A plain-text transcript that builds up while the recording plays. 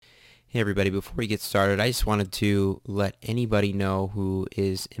Hey everybody, before we get started, I just wanted to let anybody know who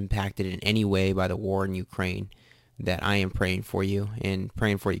is impacted in any way by the war in Ukraine that I am praying for you and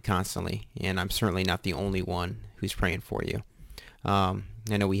praying for you constantly. And I'm certainly not the only one who's praying for you. I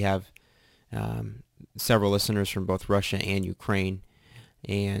know we have several listeners from both Russia and Ukraine.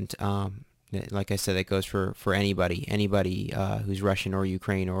 And like I said, that goes for anybody who's Russian or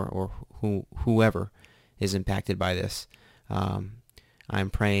Ukraine or whoever is impacted by this. I'm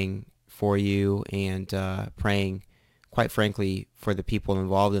praying for you and praying, quite frankly, for the people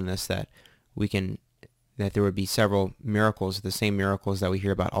involved in this that there would be several miracles, the same miracles that we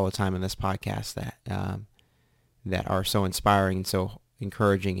hear about all the time in this podcast that are so inspiring and so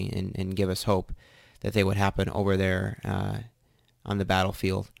encouraging and give us hope that they would happen over there on the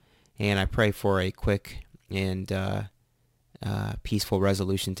battlefield. And I pray for a quick and peaceful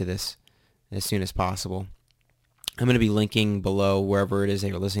resolution to this as soon as possible. I'm going to be linking below, wherever it is that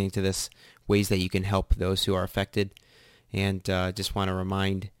you're listening to this, ways that you can help those who are affected. And just want to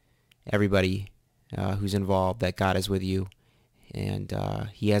remind everybody who's involved that God is with you and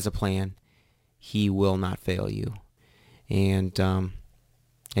He has a plan. He will not fail you. And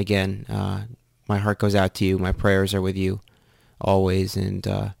again, my heart goes out to you. My prayers are with you always. And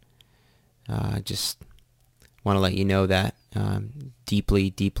just want to let you know that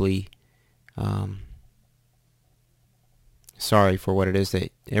deeply sorry for what it is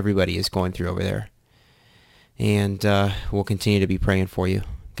that everybody is going through over there. And we'll continue to be praying for you.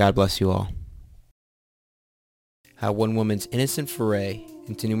 God bless you all. How one woman's innocent foray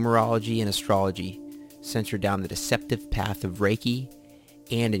into numerology and astrology sent her down the deceptive path of Reiki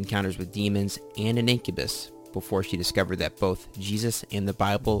and encounters with demons and an incubus before she discovered that both Jesus and the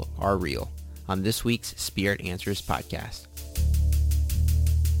Bible are real on this week's Spirit Answers podcast.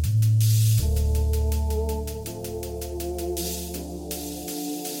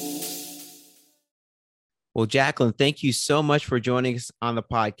 Well, Jacqueline, thank you so much for joining us on the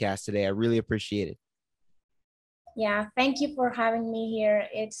podcast today. I really appreciate it. Yeah, thank you for having me here.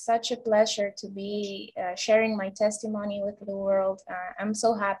 It's such a pleasure to be sharing my testimony with the world. I'm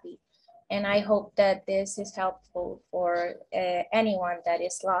so happy, and I hope that this is helpful for anyone that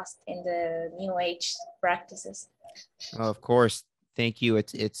is lost in the New Age practices. Oh, of course. Thank you.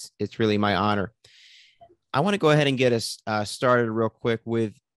 It's really my honor. I want to go ahead and get us started real quick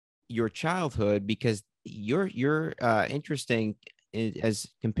with your childhood, because you're interesting as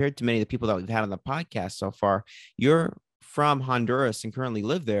compared to many of the people that we've had on the podcast so far. You're from Honduras and currently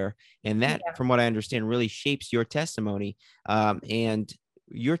live there, and that, Yeah. from what I understand, really shapes your testimony. And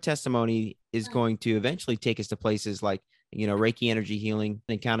your testimony is going to eventually take us to places like, Reiki energy healing,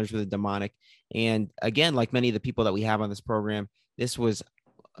 encounters with the demonic. And again, like many of the people that we have on this program, this was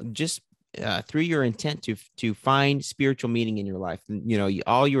just through your intent to find spiritual meaning in your life.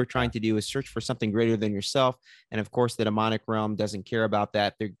 All you were trying to do is search for something greater than yourself. And of course, the demonic realm doesn't care about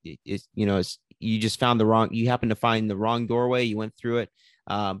that. You just you happened to find the wrong doorway. You went through it.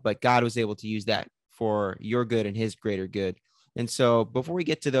 But God was able to use that for your good and His greater good. And so before we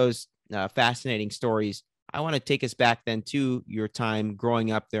get to those fascinating stories, I want to take us back then to your time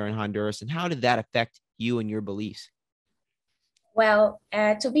growing up there in Honduras, and how did that affect you and your beliefs? Well,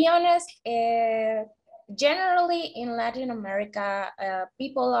 to be honest, generally in Latin America,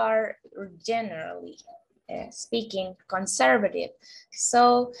 people are generally speaking conservative.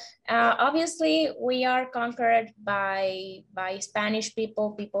 So obviously we are conquered by Spanish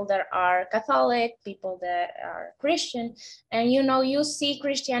people, people that are Catholic, people that are Christian, and you see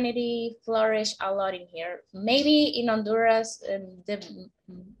Christianity flourish a lot in here. Maybe in Honduras, the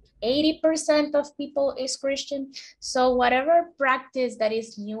 80% of people is Christian. So whatever practice that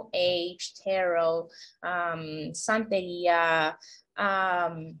is New Age, tarot, Santeria,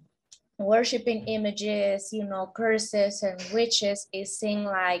 worshiping images, curses and witches is seen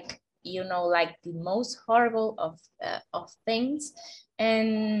like, like the most horrible of things.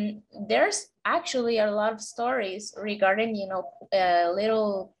 And there's actually a lot of stories regarding,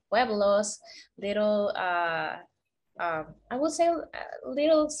 little pueblos, little I would say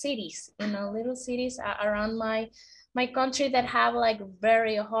little cities, little cities around my country that have like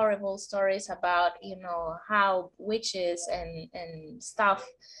very horrible stories about, how witches and stuff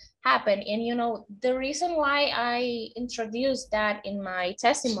happen. And the reason why I introduced that in my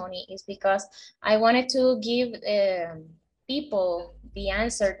testimony is because I wanted to give people the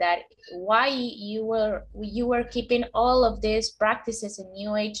answer that why you were keeping all of these practices in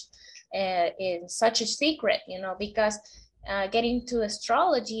New Age in such a secret, because getting to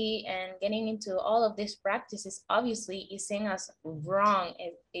astrology and getting into all of these practices obviously is seen as wrong.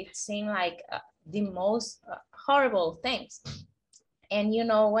 It's seen like the most horrible things. And you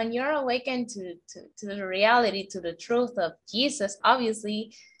know, when you're awakened to the reality, to the truth of Jesus,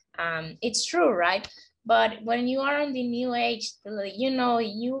 obviously, it's true, right? But when you are in the new age, you know,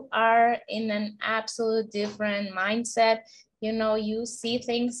 you are in an absolute different mindset. You know, you see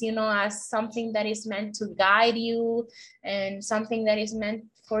things, you know, as something that is meant to guide you, and something that is meant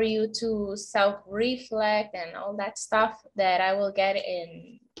for you to self-reflect and all that stuff that I will get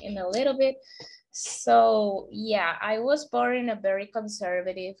in a little bit. So yeah, I was born in a very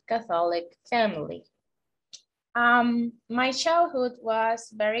conservative Catholic family. My childhood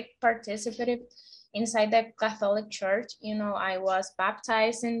was very participative inside the Catholic Church. You know, I was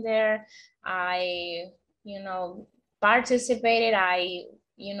baptized in there. I, you know, participated. I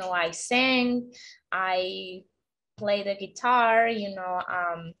sang. I played the guitar.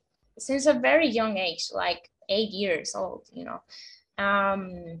 Since a very young age, like 8 years old.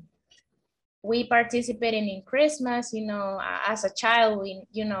 Um, we participated in Christmas, as a child,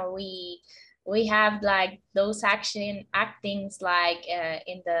 we have like those actings like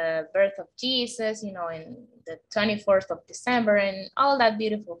in the birth of Jesus, in the 24th of December and all that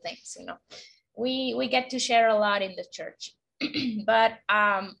beautiful things, we get to share a lot in the church. But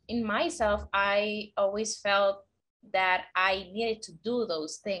in myself, I always felt that I needed to do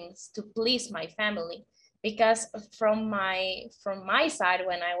those things to please my family, because from my side,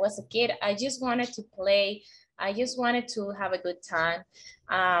 when I was a kid, I just wanted to play. I just wanted to have a good time.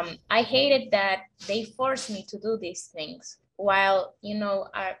 I hated that they forced me to do these things, while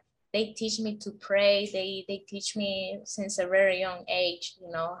they teach me to pray. They teach me since a very young age,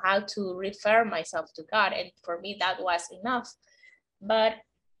 how to refer myself to God, and for me that was enough. But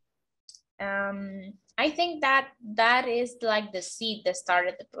I think that is like the seed that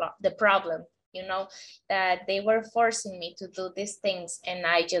started the problem, that they were forcing me to do these things, and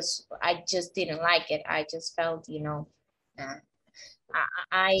I just didn't like it. I just felt, uh,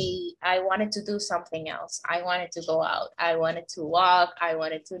 I wanted to do something else. I wanted to go out. I wanted to walk. I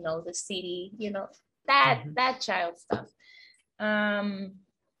wanted to know the city, that Mhm. that child stuff. Um,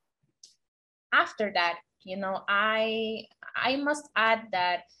 After that, I must add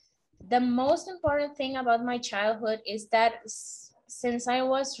that the most important thing about my childhood is that since I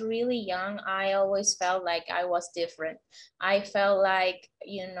was really young, I always felt like I was different. I felt like,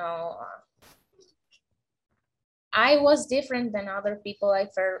 I was different than other people. I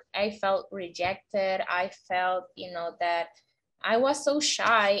felt rejected. I felt, that I was so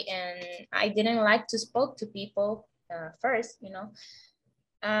shy and I didn't like to spoke to people first,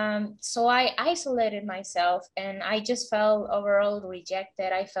 so I isolated myself and I just felt overall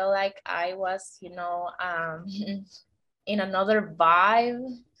rejected. I felt like I was, in another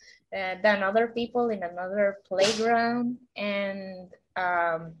vibe than other people, in another playground. And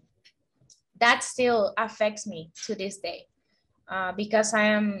that still affects me to this day, because I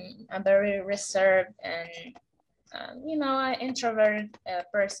am a very reserved and, an introverted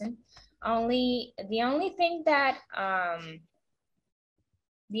person. The only thing that,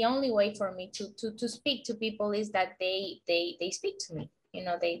 the only way for me to speak to people is that they speak to me,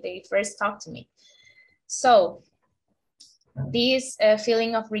 they first talk to me. So this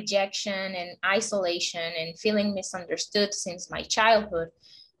feeling of rejection and isolation and feeling misunderstood since my childhood,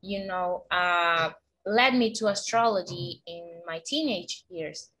 led me to astrology in my teenage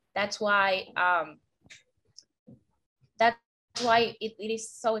years. That's why it is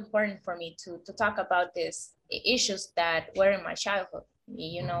so important for me to talk about these issues that were in my childhood,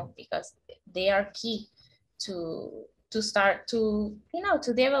 because they are key to start to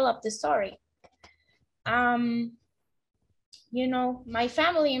develop the story. Um, my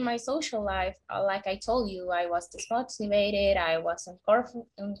family and my social life, like I told you, I was dismotivated. I was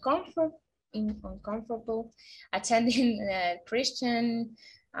uncomfortable attending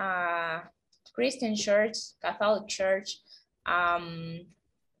uh, Christian church, Catholic church. Um,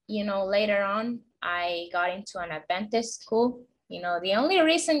 later on, I got into an Adventist school. The only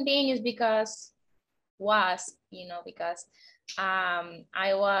reason being is because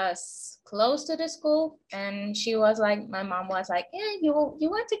I was close to the school, and she was like, my mom was like, yeah, you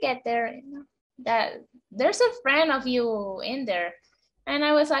want to get there, that there's a friend of you in there. And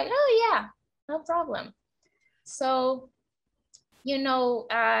I was like, oh yeah, no problem. So, in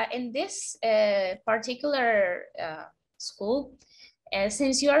this particular school,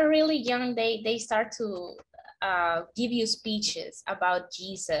 since you're really young, they start to give you speeches about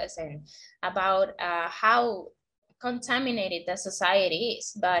Jesus and about how contaminated the society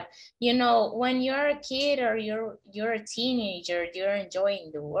is. But when you're a kid or you're a teenager, you're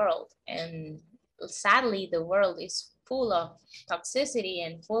enjoying the world, and sadly, the world is full of toxicity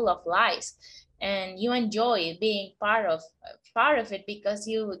and full of lies. and you enjoy being part of it, because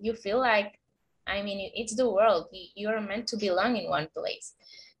you feel like, I mean, it's the world. You're meant to belong in one place.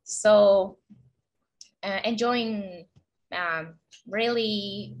 So enjoying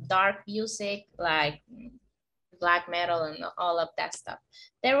really dark music like black metal and all of that stuff.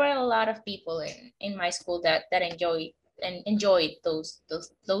 There were a lot of people in my school that enjoyed those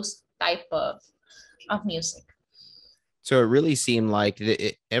type of music. So it really seemed like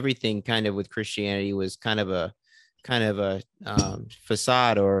everything kind of with Christianity was kind of a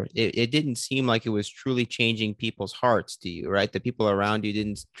facade, or it didn't seem like it was truly changing people's hearts to you, right? The people around you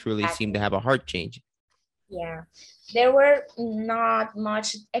didn't truly seem to Exactly. have a heart change. Yeah, there were not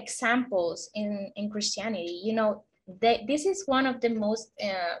much examples in Christianity. This is one of the most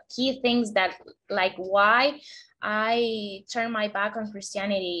key things that, like, why I turned my back on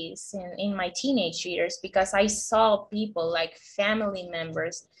Christianity in my teenage years, because I saw people like family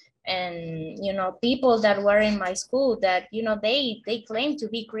members and people that were in my school that they claim to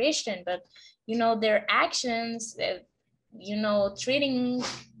be Christian, but their actions, treating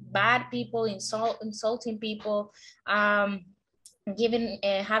bad people, insulting people, giving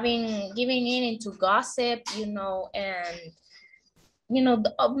in into gossip, and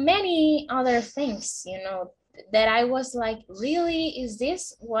many other things, that I was like, really, is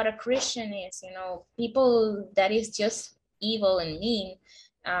this what a Christian is? People that is just evil and mean,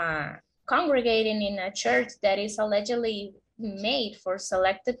 uh, congregating in a church that is allegedly made for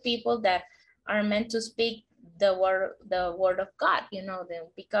selected people that are meant to speak the word of God,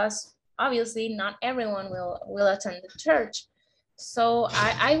 because obviously not everyone will attend the church. So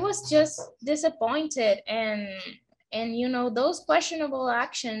I was just disappointed, and those questionable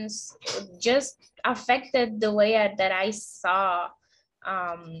actions just affected the way that I saw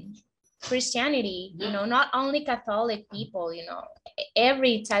um, Christianity, not only Catholic people,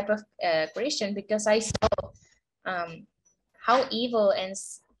 every type of Christian, because I saw how evil and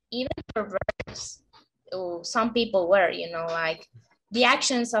even perverse some people were, like the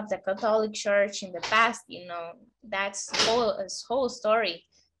actions of the Catholic Church in the past, that's whole story.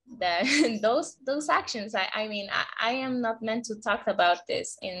 That those actions, I am not meant to talk about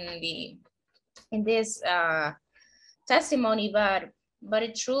this in this testimony, but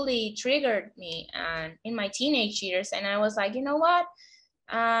it truly triggered me and in my teenage years, and I was like, you know what,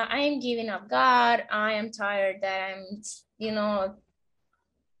 I am giving up God. I am tired that I'm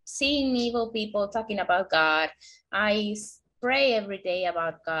seeing evil people talking about God. I pray every day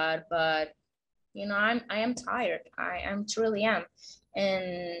about God, but I am tired. I truly am.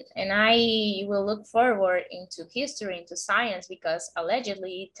 And I will look forward into history, into science, because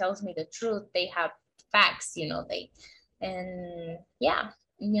allegedly it tells me the truth. They have facts, and yeah,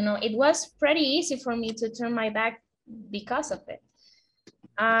 it was pretty easy for me to turn my back because of it.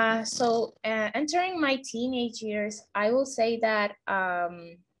 So entering my teenage years, I will say that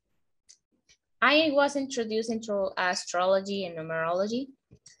I was introduced into astrology and numerology.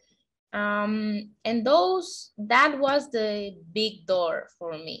 And that was the big door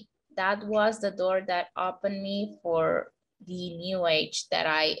for me. That was the door that opened me for the new age that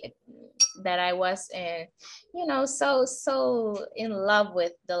I was, so in love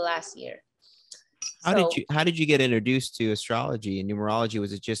with the last year. So How did you get introduced to astrology and numerology?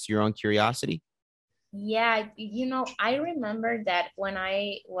 Was it just your own curiosity? yeah, I remember that when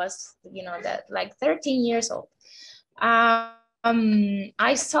I was, that like 13 years old.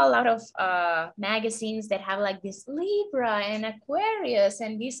 I saw a lot of magazines that have like this Libra and Aquarius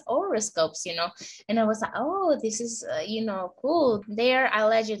and these horoscopes, and I was like, oh, this is, cool. They're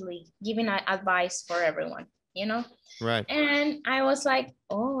allegedly giving advice for everyone, you know. Right. And I was like,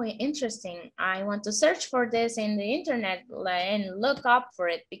 oh, interesting. I want to search for this in the internet and look up for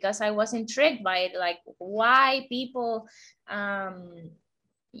it, because I was intrigued by it, like why people,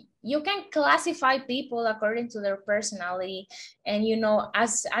 you can classify people according to their personality, and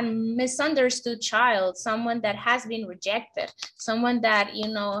as a misunderstood child, someone that has been rejected, someone that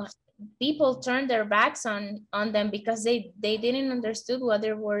people turn their backs on them because they didn't understood what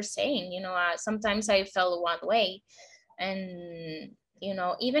they were saying. Sometimes I felt one way, and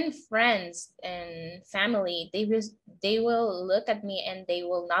even friends and family, they will look at me and they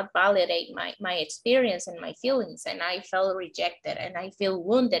will not validate my experience and my feelings, and I felt rejected and I feel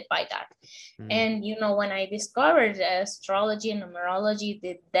wounded by that. Mm. And when I discovered astrology and numerology,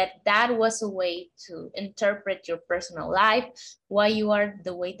 that was a way to interpret your personal life, why you are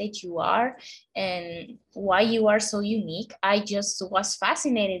the way that you are, and why you are so unique. I just was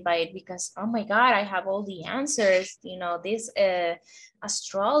fascinated by it because, oh my God, I have all the answers. This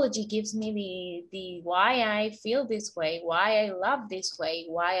astrology gives me the why I feel this way, why I love this way,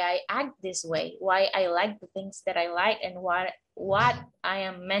 why I act this way, why I like the things that I like, and what I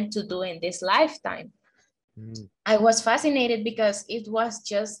am meant to do in this lifetime. Mm. I was fascinated because it was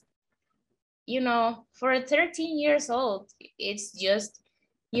just, for a 13 years old, it's just,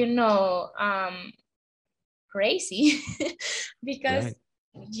 you know, crazy because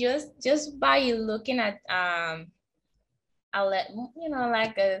Right. just by looking at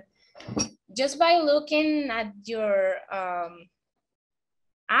like just by looking at your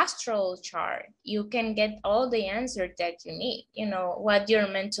astral chart, you can get all the answers that you need, what you're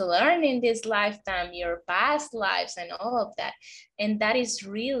meant to learn in this lifetime, your past lives, and all of that. And that is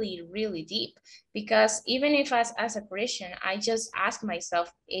really, really deep, because even if as a Christian, I just ask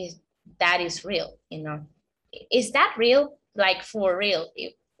myself, is that is real? Is that real? Like, for real?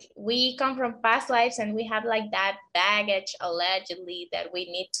 If we come from past lives and we have like that baggage allegedly that we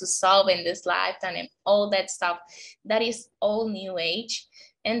need to solve in this lifetime and all that stuff, that is all new age.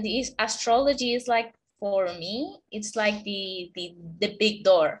 And this astrology is like, for me, it's like the big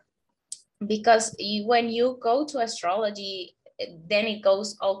door, because when you go to astrology, then it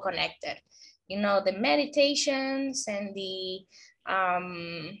goes all connected. The meditations and the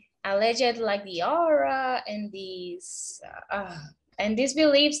alleged, like the aura, and these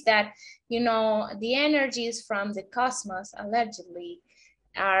beliefs that the energies from the cosmos allegedly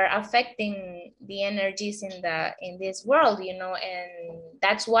are affecting the energies in this world, and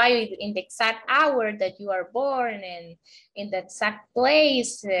that's why in the exact hour that you are born and in that exact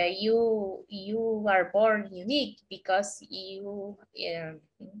place, you are born unique, because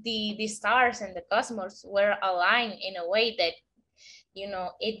the stars and the cosmos were aligned in a way that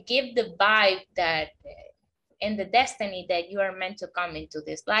it give the vibe that and the destiny that you are meant to come into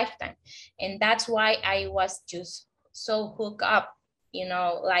this lifetime. And that's why I was just so hooked up,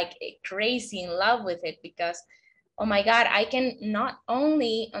 like crazy in love with it, because oh my God, I can not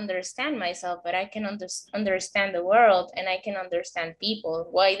only understand myself, but I can understand the world, and I can understand people,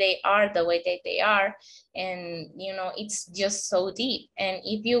 why they are the way that they are. And, it's just so deep. And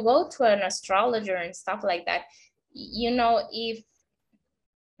if you go to an astrologer and stuff like that, if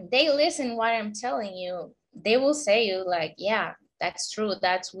they listen what I'm telling you, they will say you like, yeah, that's true.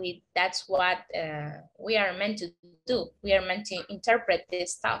 That's what we are meant to do. We are meant to interpret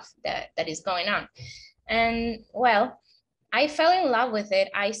this stuff that is going on. And well, I fell in love with it.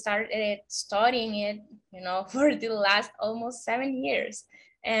 I started studying it, for the last almost 7 years.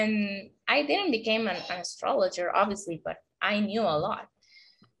 And I didn't become an astrologer, obviously, but I knew a lot.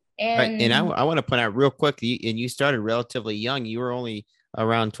 Right. And And I want to point out real quick, and you started relatively young. You were only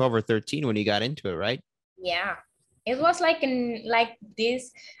around 12 or 13 when you got into it, right? yeah, it was like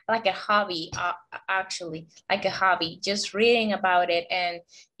a hobby, actually, like a hobby, just reading about it and,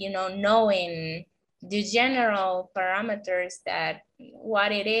 knowing the general parameters, that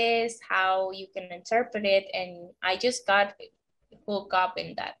what it is, how you can interpret it. And I just got hooked up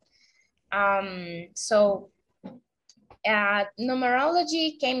in that. So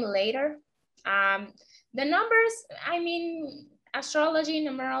numerology came later. Um, the numbers, I mean, astrology,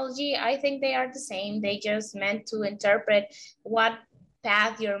 numerology, I think they are the same. They just meant to interpret what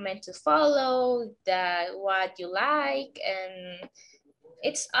path you're meant to follow, what you like, and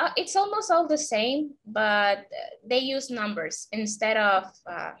it's almost all the same, but they use numbers instead of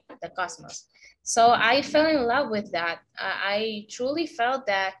the cosmos. So I fell in love with that. I truly felt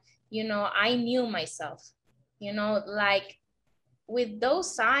that I knew myself. Like with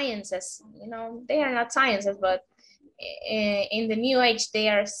those sciences, they are not sciences, but in the new age they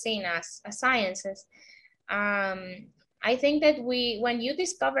are seen as sciences. I think that when you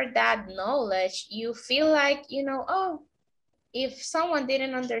discover that knowledge, you feel like, oh, if someone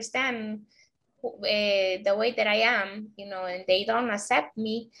didn't understand the way that I am, and they don't accept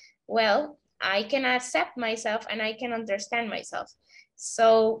me, well, I can accept myself and I can understand myself.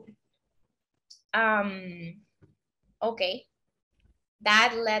 So, um, okay,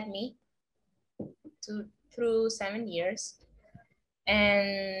 that led me to through 7 years.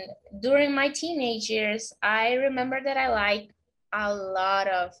 And during my teenage years, I remember that I like a lot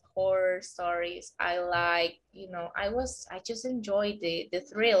of horror stories. I just enjoyed the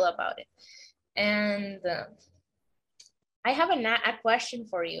thrill about it. And I have a question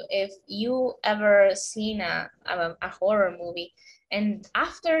for you. If you ever seen a horror movie, and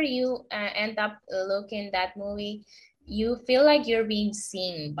after you end up looking that movie, you feel like you're being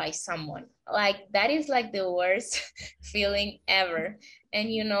seen by someone. Like that is like the worst feeling ever. And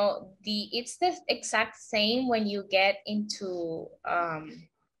it's the exact same when you get into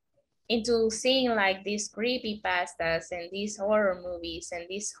into seeing like these creepy pastas and these horror movies and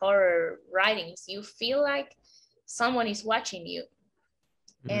these horror writings, you feel like someone is watching you.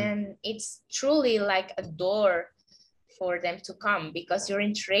 Mhm. And it's truly like a door for them to come because you're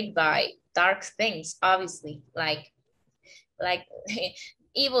intrigued by dark things, obviously. Like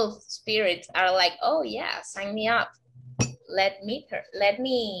evil spirits are like, oh yeah, sign me up. Let meet her. Let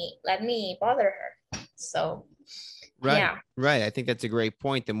me bother her. So Right, yeah. right. I think that's a great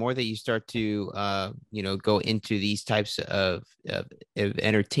point. The more that you start to, go into these types of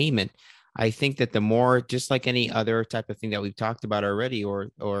entertainment, I think that the more, just like any other type of thing that we've talked about already, or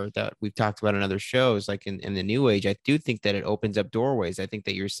that we've talked about in other shows, like in the New Age, I do think that it opens up doorways. I think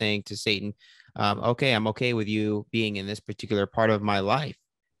that you're saying to Satan, okay, I'm okay with you being in this particular part of my life.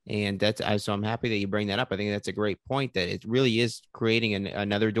 And so I'm happy that you bring that up. I think that's a great point, that it really is creating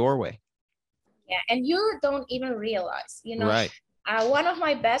another doorway. Yeah, and you don't even realize, Right. one of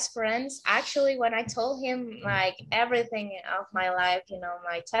my best friends, actually, when I told him like everything of my life,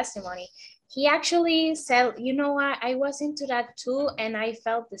 my testimony, he actually said, you know what, I was into that too, and I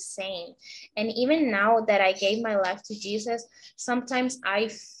felt the same. And even now that I gave my life to Jesus, sometimes I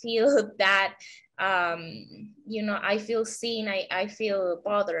feel that, I feel seen, I feel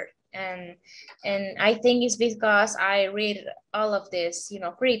bothered. And I think it's because I read all of this,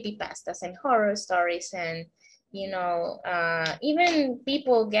 creepy pastas and horror stories, and even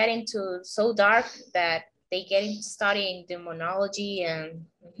people get into so dark that they get into studying demonology, and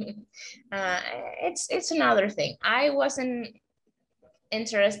uh, it's another thing. I wasn't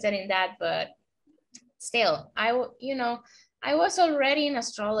interested in that, but still, I was already in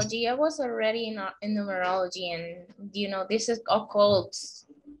astrology. I was already in numerology, and this is occult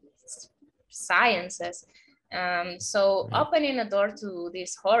sciences. So Right. opening a door to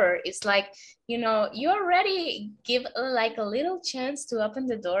this horror is like, you already give like a little chance to open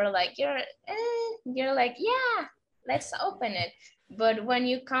the door, like you're like, yeah, let's open it. But when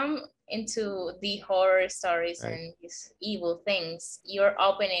you come into the horror stories Right. and these evil things, you're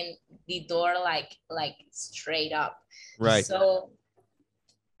opening the door like straight up. Right. So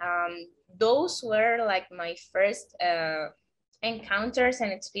those were like my first encounters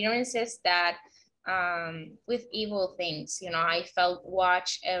and experiences that with evil things. I felt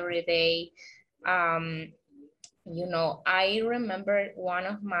watched every day. I remember one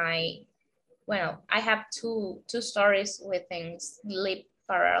of my, well, I have two stories within sleep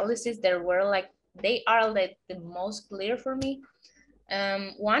paralysis. There were like, they are like the most clear for me.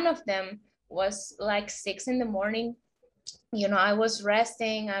 One of them was like 6 in the morning. I was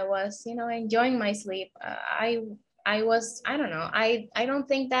resting, I was, enjoying my sleep. I don't know, I don't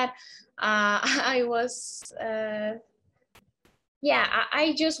think that I was yeah,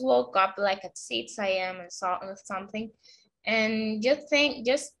 I just woke up like at 6 a.m. and saw something, and just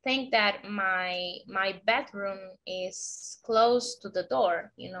think that my bedroom is close to the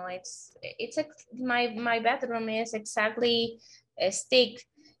door. My bedroom is exactly stick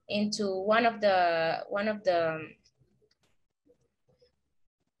into one of the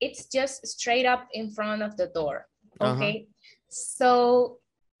it's just straight up in front of the door. Uh-huh. Okay. So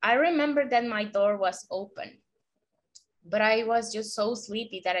I remember that my door was open, but I was just so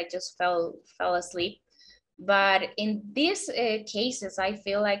sleepy that I just fell asleep. But in these cases, I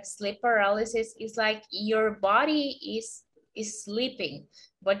feel like sleep paralysis is like your body is sleeping,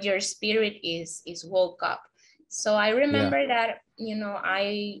 but your spirit is woke up. So I Yeah. remember that,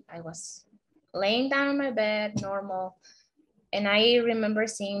 I was laying down on my bed normal, and I remember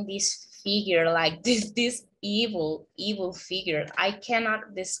seeing this figure, like this evil figure. I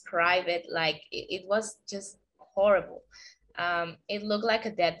cannot describe it. Like it was just horrible. It looked like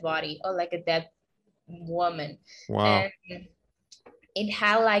a dead body or like a dead woman, Wow. and it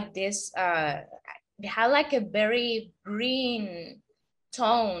had like this. It had like a very green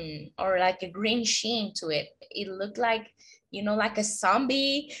tone or like a green sheen to it. It looked like, like a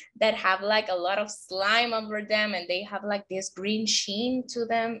zombie that have like a lot of slime over them, and they have like this green sheen to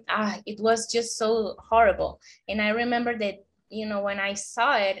them. It was just so horrible. And I remember that, when I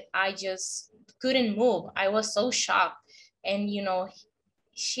saw it, I just couldn't move. I was so shocked. And,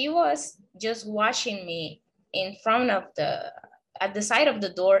 she was just watching me in front of at the side of the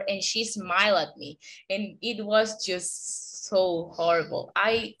door, and she smiled at me, and it was just so horrible.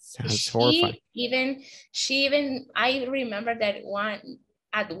 Sounds horrifying. She even I remember that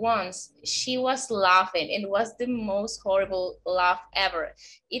at once she was laughing. It was the most horrible laugh ever.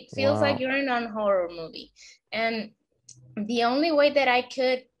 It feels like Wow. you're in a horror movie. And the only way that I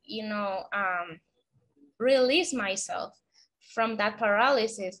could, release myself from that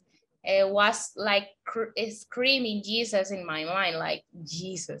paralysis it was like screaming Jesus in my mind, like,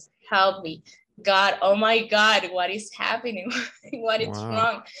 Jesus, help me. God, oh my God, what is happening? What is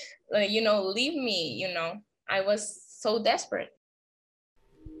Wow. wrong? Leave me, I was so desperate.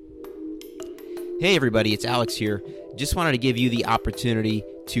 Hey everybody, it's Alex here. Just wanted to give you the opportunity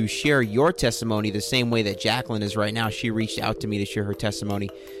to share your testimony the same way that Jacqueline is right now. She reached out to me to share her testimony.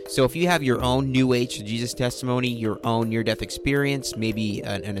 So if you have your own New Age to Jesus testimony, your own near-death experience, maybe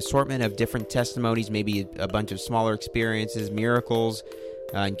an assortment of different testimonies, maybe a bunch of smaller experiences, miracles,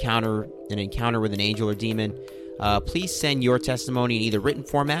 an encounter with an angel or demon, please send your testimony in either written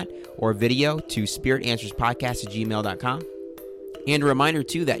format or video to spiritanswerspodcast@gmail.com. And a reminder,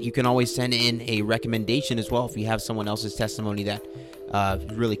 too, that you can always send in a recommendation as well if you have someone else's testimony that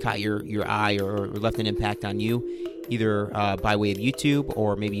really caught your eye or left an impact on you, either by way of YouTube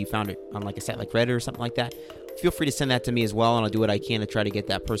or maybe you found it on like a site like Reddit or something like that. Feel free to send that to me as well, and I'll do what I can to try to get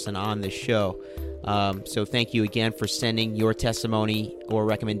that person on the show. So thank you again for sending your testimony or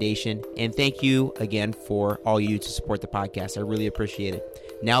recommendation, and thank you again for all you do to support the podcast. I really appreciate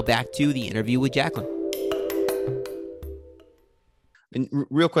it. Now back to the interview with Jacqueline. And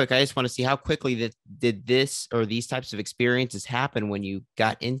real quick, I just want to see how quickly did this or these types of experiences happen when you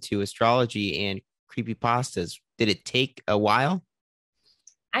got into astrology and creepypastas? Did it take a while?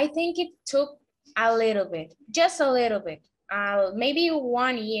 I think it took a little bit, just a little bit, maybe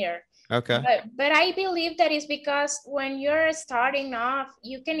 1 year. Okay. But I believe that is because when you're starting off,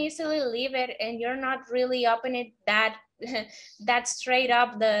 you can easily leave it and you're not really opening that that straight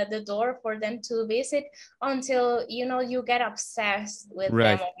up the door for them to visit until you get obsessed with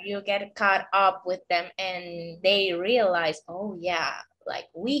Right. them, or you get caught up with them and they realize, oh yeah, like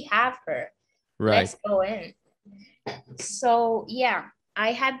we have her. Right. Let's go in. So yeah,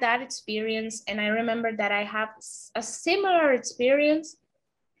 I had that experience, and I remember that I have a similar experience,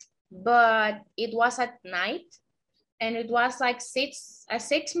 but it was at night, and it was like 6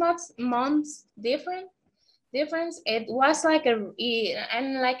 months difference. It was like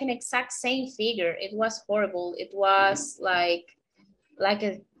like an exact same figure. It was horrible. It was like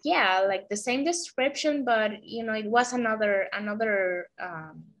the same description, but it was another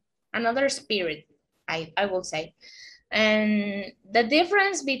spirit, I will say. And the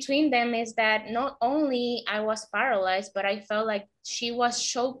difference between them is that not only I was paralyzed, but I felt like she was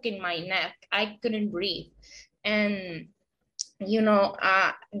choking my neck. I couldn't breathe. And,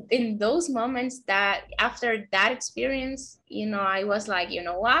 in those moments, that after that experience, I was like, you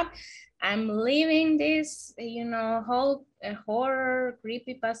know what? I'm leaving this, whole horror,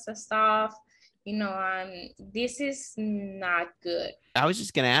 creepypasta stuff. This is not good. I was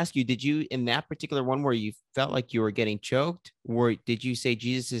just going to ask you, did you, in that particular one where you felt like you were getting choked, did you say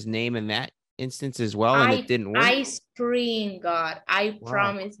Jesus's name in that instance as well, and it didn't work? I screamed God. I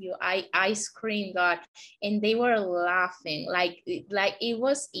promise you, I screamed God, and they were laughing like it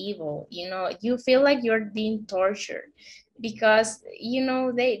was evil. You feel like you're being tortured because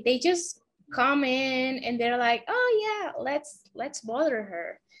they just come in and they're like, oh yeah, let's bother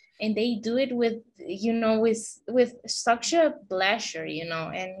her, and they do it with with such a pleasure,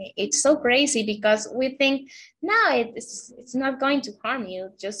 and it's so crazy because we think, no, it's not going to harm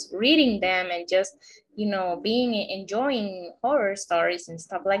you, just reading them and just being enjoying horror stories and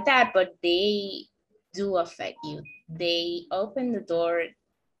stuff like that, but they do affect you. They open the door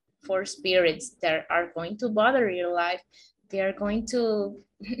for spirits that are going to bother your life. They are going to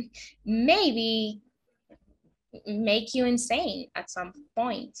maybe make you insane at some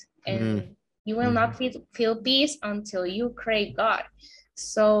point, and you will not feel peace until you crave God.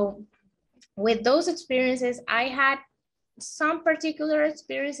 So with those experiences, I had some particular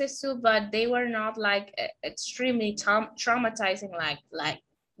experiences too, but they were not like extremely traumatizing like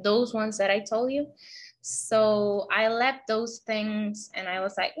those ones that I told you. So I left those things and I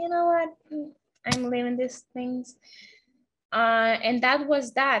was like, you know what, I'm leaving these things. And that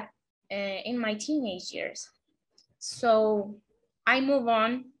was that in my teenage years. So I move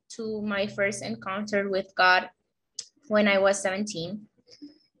on to my first encounter with God when I was 17.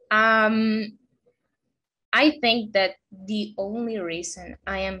 I think that the only reason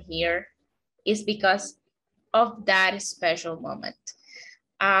I am here is because of that special moment.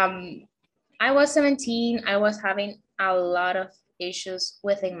 I was 17. I was having a lot of issues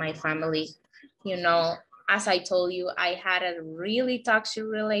within my family. As I told you, I had a really toxic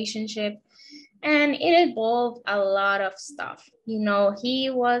relationship, and it involved a lot of stuff. He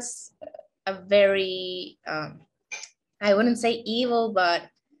was a very, I wouldn't say evil, but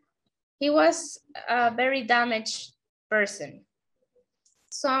he was a very damaged person.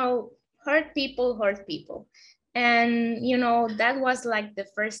 So hurt people. And, that was like the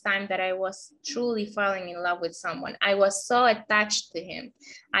first time that I was truly falling in love with someone. I was so attached to him.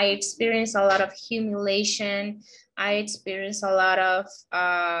 I experienced a lot of humiliation. I experienced a lot of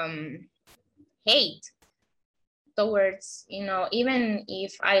hate towards, even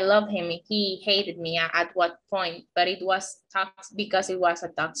if I love him, he hated me at what point, but it was toxic because it was a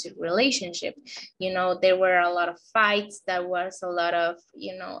toxic relationship. There were a lot of fights, there was a lot of,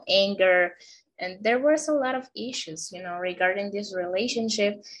 anger, and there was a lot of issues, regarding this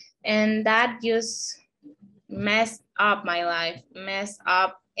relationship. And that just messed up my life, messed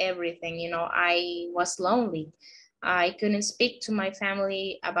up everything. I was lonely. I couldn't speak to my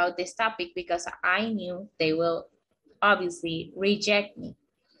family about this topic because I knew they will obviously reject me.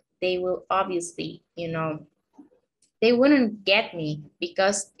 They will obviously, they wouldn't get me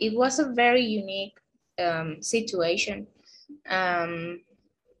because it was a very unique situation. Um,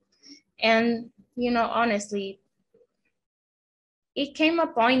 and, honestly, it came a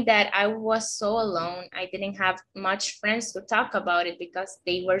point that I was so alone. I didn't have much friends to talk about it because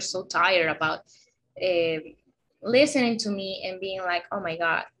they were so tired about uh, listening to me and being like, oh my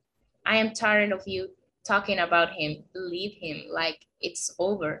God, I am tired of you talking about him. Leave him, like it's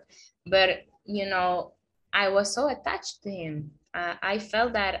over. But, I was so attached to him. I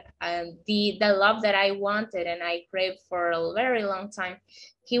felt that the love that I wanted and I craved for a very long time,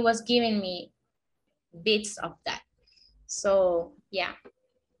 he was giving me bits of that. So yeah,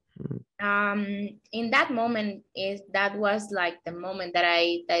 in that moment that was like the moment that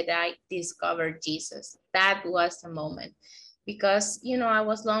I discovered Jesus. That was the moment because I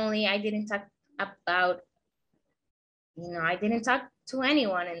was lonely. I didn't talk about I didn't talk to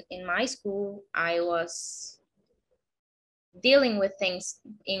anyone in my school. I was dealing with things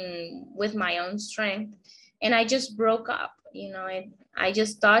in with my own strength, and I just broke up. And I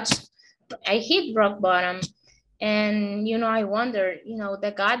just touched I hit rock bottom. And I wondered,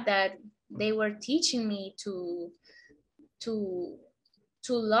 the God that they were teaching me to to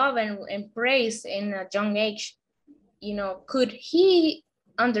love and praise in a young age, could he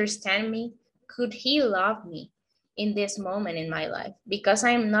understand me? Could he love me in this moment in my life? Because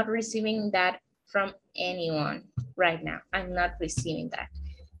I am not receiving that from anyone right now. I'm not receiving that.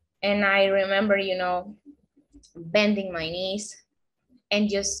 And I remember, bending my knees and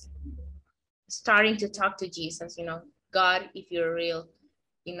just starting to talk to Jesus, God, if you're real,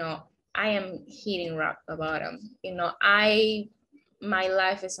 you know, I am hitting rock bottom. My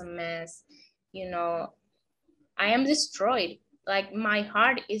life is a mess. You know, I am destroyed. Like my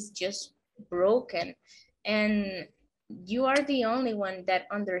heart is just broken. And you are the only one that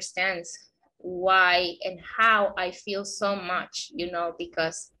understands why and how I feel so much,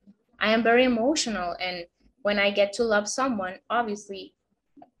 because I am very emotional. And when I get to love someone, obviously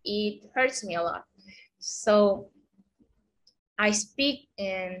it hurts me a lot. So I speak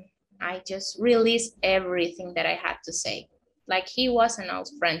and I just release everything that I had to say. Like he was an old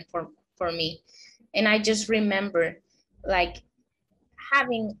friend for me. And I just remember like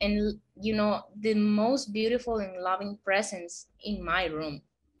having and the most beautiful and loving presence in my room.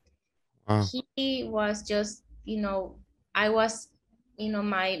 Wow. He was just, I was,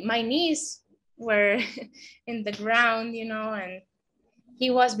 my knees were in the ground, and he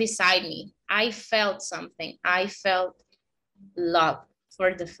was beside me. I felt something. I felt love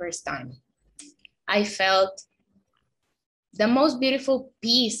for the first time. I felt the most beautiful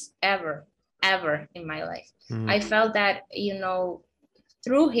peace ever in my life. Mm. I felt that,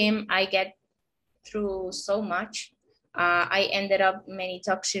 through him, I get through so much. I ended up many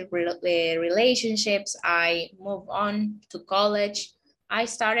toxic relationships. I moved on to college. I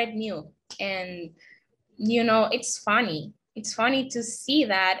started new. And, it's funny. It's funny to see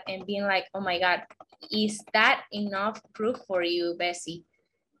that and being like, oh my God, is that enough proof for you, Bessie,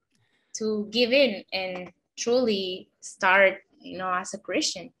 to give in and truly start, as a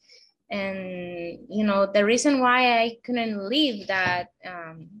Christian? And the reason why I couldn't leave that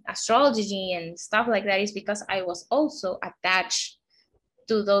astrology and stuff like that is because I was also attached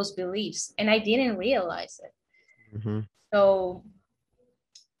to those beliefs and I didn't realize it. Mm-hmm. So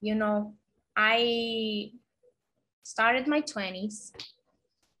you know I started my 20s,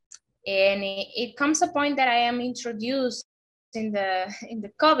 and it comes a point that I am introduced in the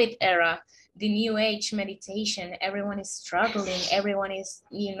COVID era, the new age meditation. Everyone is struggling, everyone is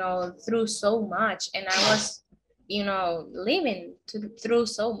through so much, and I was living through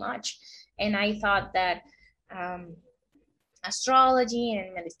so much. And I thought that um, astrology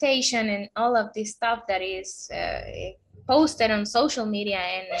and meditation and all of this stuff that is posted on social media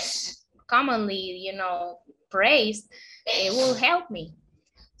and commonly praised, it will help me.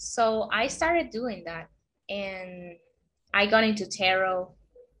 So I started doing that. and I got into tarot,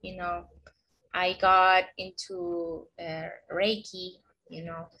 you know, I got into Reiki, you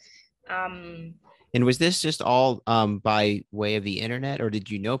know. Um, And was this just all by way of the internet, or did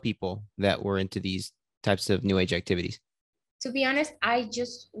you know people that were into these types of new age activities? to be honest, I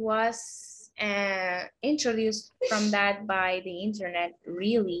just was introduced from that by the internet,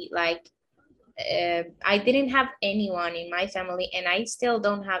 really. Like, I didn't have anyone in my family, and I still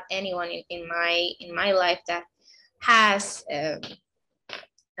don't have anyone in my life that has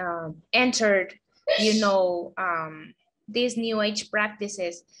entered, you know, these new age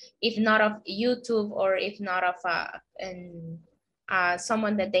practices, if not of YouTube or if not of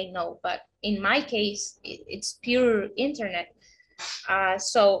someone that they know. But in my case, it's pure internet.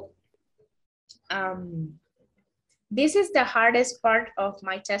 So um, this is the hardest part of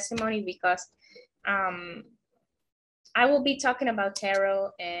my testimony because um, I will be talking about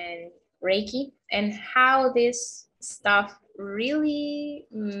tarot and Reiki and how this stuff really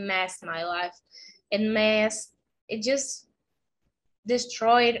messed my life. It just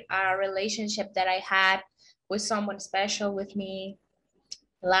destroyed a relationship that I had with someone special with me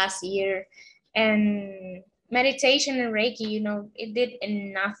last year. And meditation and Reiki, you know, it did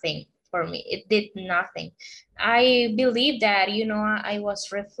nothing for me. It did nothing. I believe that, you know, I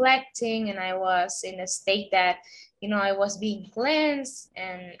was reflecting and I was in a state that, you know, I was being cleansed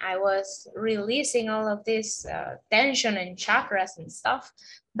and I was releasing all of this tension and chakras and stuff.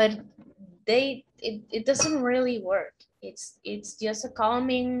 But it doesn't really work. It's just a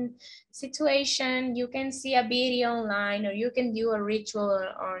calming situation. You can see a video online or you can do a ritual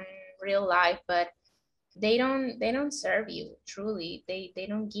on real life, but they don't serve you truly. They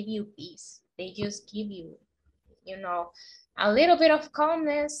don't give you peace. They just give you, you know, a little bit of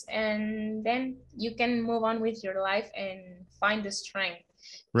calmness, and then you can move on with your life and find the strength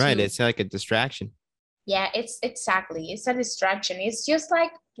Right. to. It's like a distraction. Yeah, it's a distraction. It's just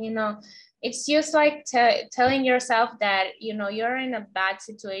like, you know, it's just like telling yourself that, you know, you're in a bad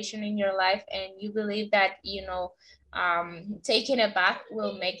situation in your life and you believe that, you know, taking a bath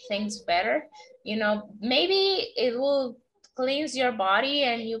will make things better. You know, maybe it will cleanse your body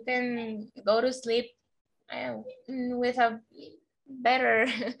and you can go to sleep with a better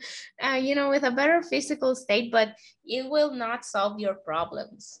you know, with a better physical state, but it will not solve your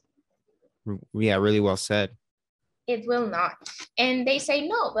problems. Yeah, really well said. It will not. And they say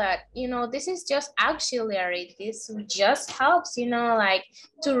no, but you know, this is just auxiliary. This just helps, you know, like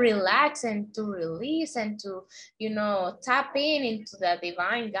to relax and to release and to, you know, tap in into the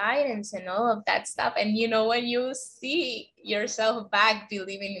divine guidance and all of that stuff. And you know, when you see yourself back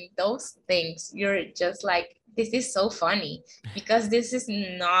believing in those things, you're just like, this is so funny because this is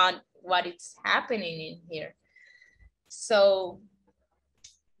not what it's happening in here. So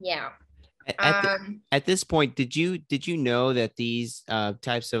yeah. At um at this point, did you know that these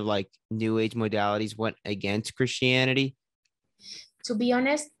types of like new age modalities went against Christianity? to be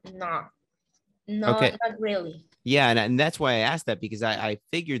honest, no. No, Okay. not really. Yeah, and that's why I asked that because I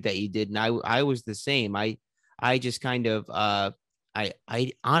figured that you did, and I was the same. I just kind of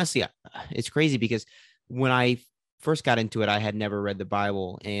I honestly it's crazy because when I first got into it, I had never read the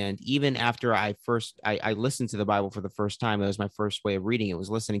Bible, and even after I listened to the Bible for the first time, it was my first way of reading it, was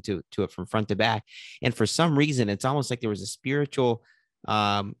listening to it from front to back, and for some reason, it's almost like there was a spiritual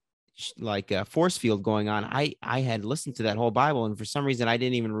um like a force field going on. I had listened to that whole Bible, and for some reason, I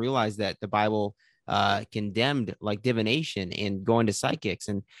didn't even realize that the Bible condemned like divination and going to psychics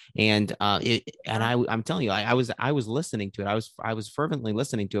and I'm telling you, I was listening to it. I was fervently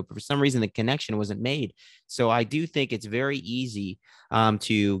listening to it, but for some reason the connection wasn't made. So I do think it's very easy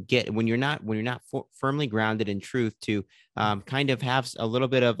to get when you're not firmly grounded in truth to kind of have a little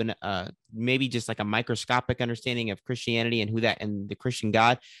bit of an maybe just like a microscopic understanding of Christianity and who that and the Christian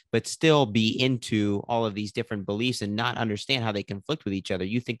God, but still be into all of these different beliefs and not understand how they conflict with each other.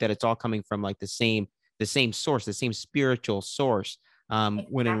 You think that it's all coming from like the same source, the same spiritual source,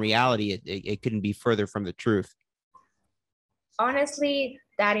 when in reality it couldn't be further from the truth. Honestly,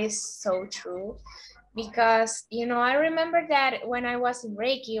 that is so true because, you know, I remember that when I was in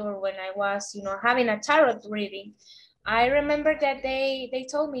Reiki or when I was, you know, having a tarot reading, I remember that they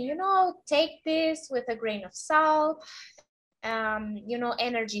told me, you know, take this with a grain of salt. You know,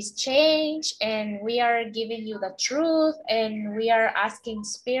 energies change and we are giving you the truth and we are asking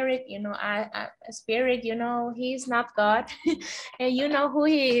spirit, you know, spirit, you know, he's not God and you know who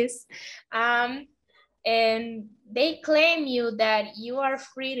he is. And they claim you that you are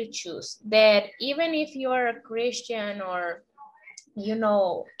free to choose, that even if you are a Christian or, you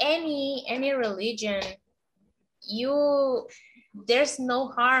know, any religion, you there's no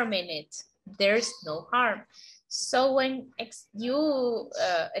harm in it. there's no harm. So when you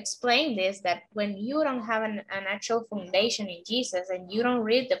explain this, that when you don't have an actual foundation in Jesus and you don't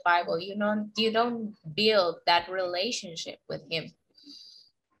read the Bible, you don't build that relationship with him,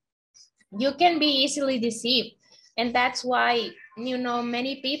 you can be easily deceived. And that's why,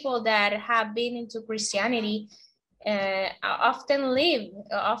 many people that have been into Christianity often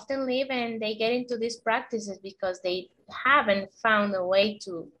live and they get into these practices because they haven't found a way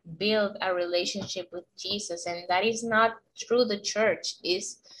to build a relationship with Jesus. And that is not through the church.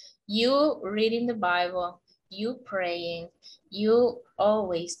 Is you reading the Bible, you praying, you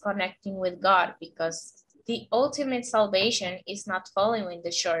always connecting with God, because the ultimate salvation is not following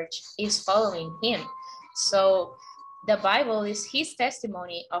the church, is following him. So the Bible is his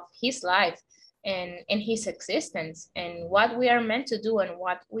testimony of his life and his existence, and what we are meant to do and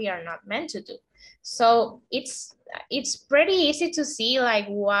what we are not meant to do. So it's pretty easy to see like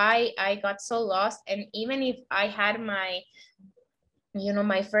why I got so lost. And even if I had my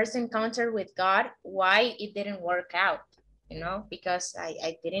first encounter with God, why it didn't work out, because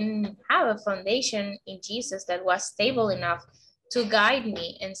I didn't have a foundation in Jesus that was stable enough to guide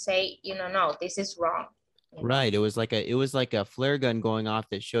me and say, no, this is wrong. Right. It was like a flare gun going off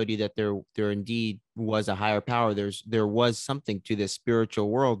that showed you that there indeed was a higher power. There was something to this spiritual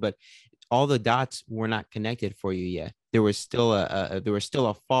world, but all the dots were not connected for you yet. There was still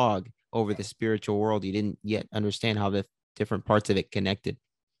a fog over the spiritual world. You didn't yet understand how the different parts of it connected.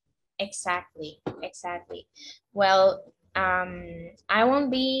 Exactly. Well, I won't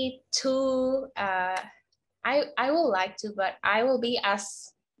be too I will like to, but I will be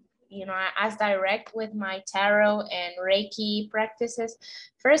as direct with my tarot and Reiki practices.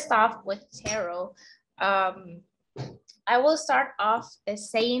 First off, with tarot, I will start off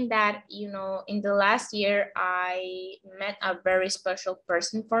saying that, in the last year, I met a very special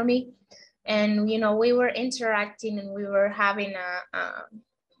person for me. And, we were interacting and we were having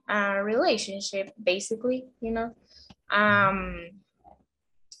a relationship, basically,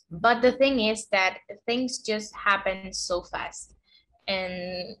 But the thing is that things just happened so fast,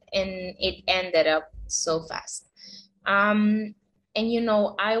 and it ended up so fast. Um, and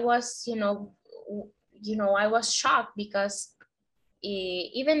I was, I was shocked because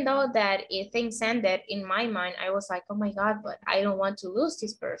even though that things ended in my mind, I was like, oh my God, but I don't want to lose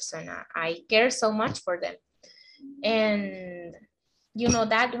this person. I care so much for them. And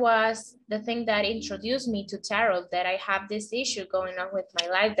that was the thing that introduced me to tarot, that I have this issue going on with my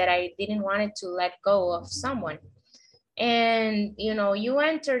life that I didn't want it to let go of someone. And you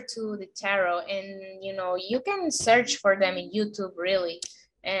enter to the tarot, and you can search for them in YouTube, really,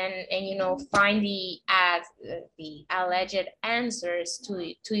 and find the alleged answers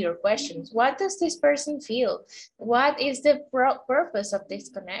to your questions. What does this person feel? What is the purpose of this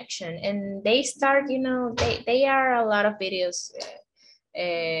connection? And they start, they are a lot of videos,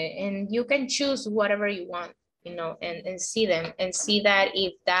 and you can choose whatever you want, and see them and see that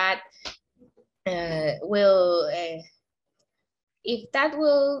will if that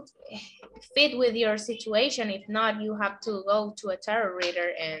will fit with your situation. If not, you have to go to a tarot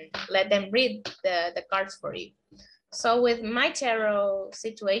reader and let them read the cards for you. So with my tarot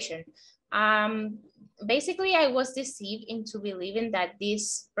situation, basically I was deceived into believing that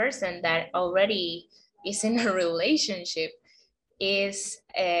this person that already is in a relationship is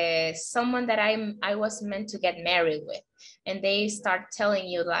someone that I was meant to get married with. And they start telling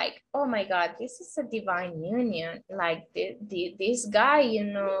you like, oh my God, this is a divine union. Like this guy,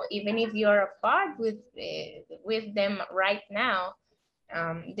 even if you're apart with them right now,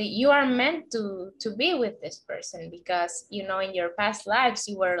 you are meant to be with this person, because in your past lives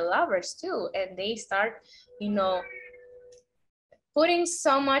you were lovers too. And they start putting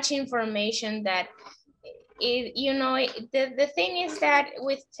so much information that the thing is that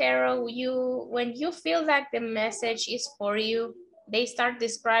with tarot, when you feel like the message is for you, they start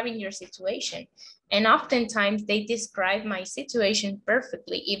describing your situation. And oftentimes they describe my situation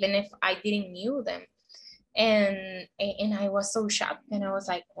perfectly, even if I didn't knew them. And I was so shocked, and I was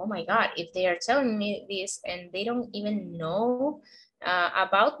like, oh my God, if they are telling me this and they don't even know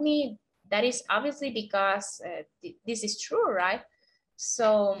about me, that is obviously because this is true, right?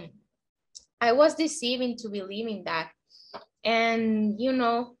 So I was deceived into believing that. And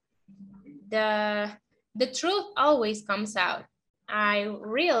the truth always comes out. I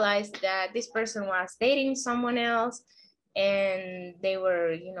realized that this person was dating someone else, and they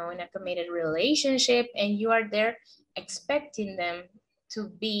were, in a committed relationship, and you are there expecting them to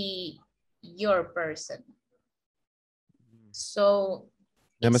be your person. So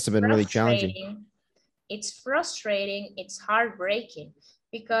That must it's have been really challenging. frustrating. It's frustrating. It's heartbreaking,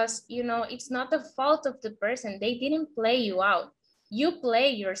 because, you know, it's not the fault of the person. They didn't play you out. You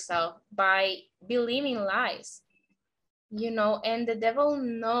play yourself by believing lies, you know, and the devil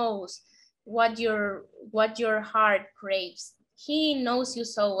knows what your heart craves. He knows you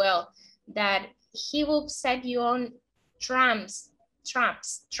so well that he will set you on traps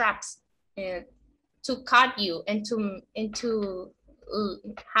uh, to cut you and to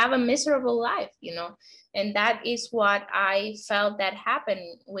have a miserable life, you know. And that is what I felt that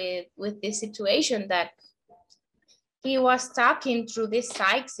happened with this situation, that he was talking through these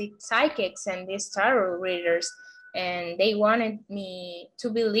psychics and these tarot readers, and they wanted me to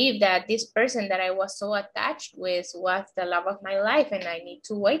believe that this person that I was so attached with was the love of my life, and I need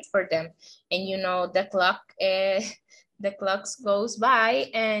to wait for them. And you know, the clock the clocks goes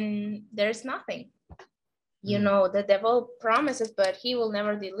by and there's nothing. You know, the devil promises, but he will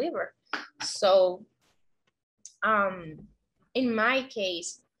never deliver. So in my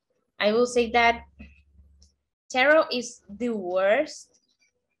case, I will say that tarot is the worst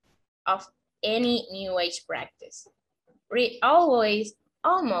of any new age practice. Always,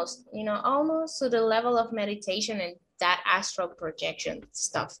 almost, you know, almost to the level of meditation and that astral projection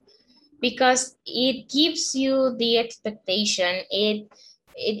stuff, because it gives you the expectation.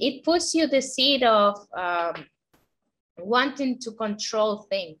 It puts you the seed of wanting to control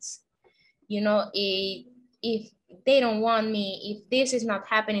things. You know, if they don't want me, if this is not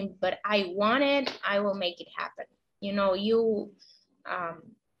happening, but I want it, I will make it happen. You know, um,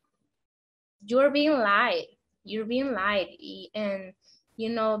 you're being lied. You're being lied. And, you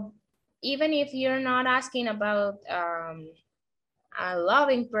know, even if you're not asking about a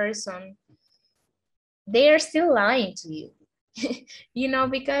loving person, they are still lying to you. You know,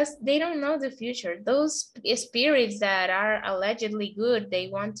 because they don't know the future. Those spirits that are allegedly good, they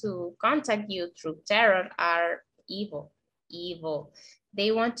want to contact you through tarot, are evil. Evil.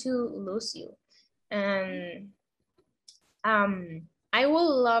 They want to lose you. And I would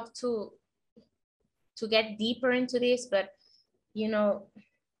love to get deeper into this, but you know,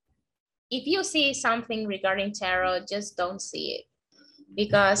 if you see something regarding tarot, just don't see it,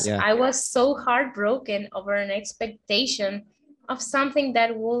 because Yeah. I was so heartbroken over an expectation of something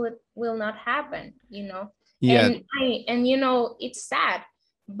that will not happen, you know. Yeah. And you know, it's sad,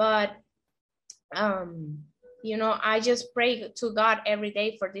 but you know, I just pray to God every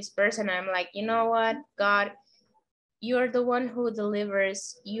day for this person. I'm like, you know what, God, you're the one who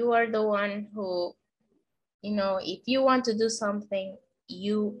delivers. You are the one who, you know, if you want to do something,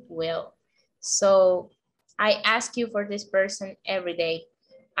 you will. So I ask you for this person every day.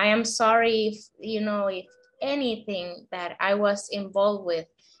 I am sorry if, you know, if anything that I was involved with,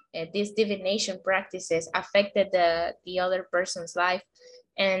 these divination practices affected the other person's life.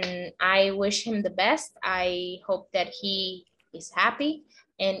 And I wish him the best. I hope that he is happy.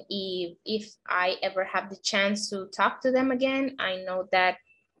 And if I ever have the chance to talk to them again, I know that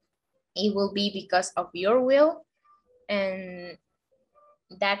it will be because of your will. And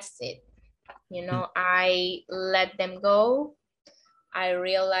that's it. You know, I let them go. I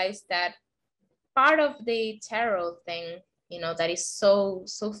realized that part of the tarot thing, you know, that is so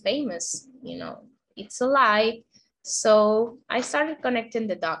famous, you know, it's a lie. So I started connecting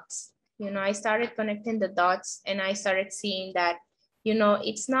the dots. You know, I started connecting the dots, and I started seeing that, you know,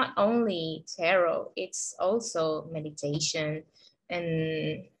 it's not only tarot, it's also meditation,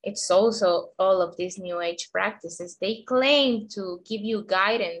 and it's also all of these new age practices. They claim to give you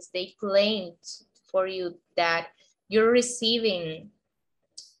guidance. They claim for you that you're receiving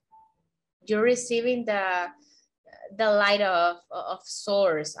the light of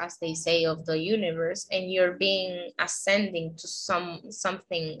source, as they say, of the universe, and you're being ascending to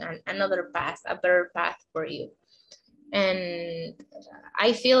something, another path, a better path for you. And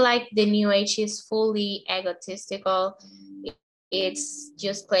I feel like the new age is fully egotistical. It's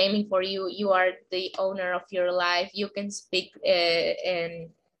just claiming for you, you are the owner of your life. You can speak and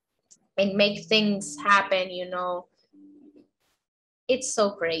make things happen, you know. It's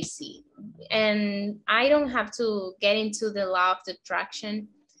so crazy. And I don't have to get into the law of attraction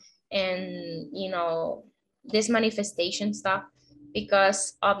and, you know, this manifestation stuff,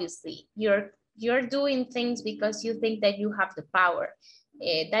 because obviously you're doing things because you think that you have the power.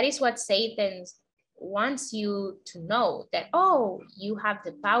 That is what Satan wants you to know, that, oh, you have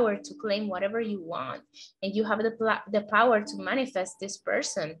the power to claim whatever you want, and you have the power to manifest this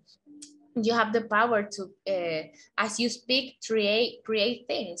person. You have the power to, as you speak, create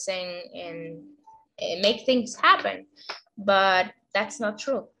things and make things happen. But that's not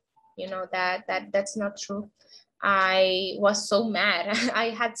true. You know, that's not true. I was so mad. I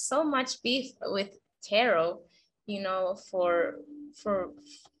had so much beef with tarot, you know, for for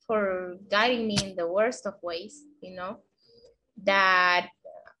guiding me in the worst of ways, you know, that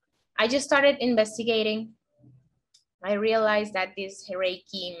I just started investigating. I realized that this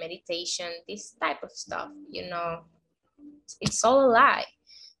Reiki meditation, this type of stuff, you know, it's all a lie.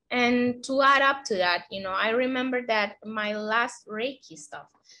 And to add up to that, you know, I remember that my last Reiki stuff,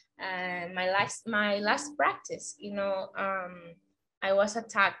 my last practice, you know, I was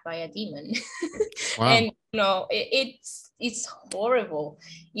attacked by a demon. Wow. And you know, it's horrible,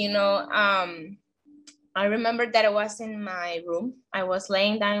 you know. I remember that I was in my room. I was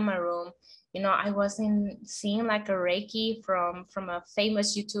laying down in my room. You know, I wasn't seeing like a Reiki from a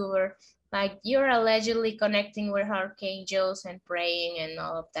famous YouTuber, like you're allegedly connecting with archangels and praying and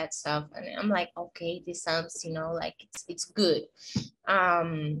all of that stuff. And I'm like, okay, this sounds, you know, like it's good.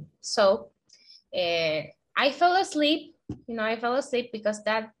 So I fell asleep. You know, I fell asleep because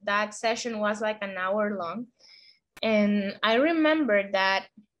that session was like an hour long. And I remember that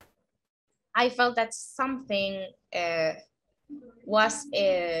I felt that something was,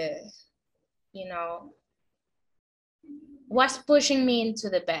 you know, was pushing me into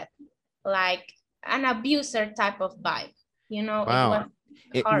the bed, like an abuser type of vibe. You know, it Wow.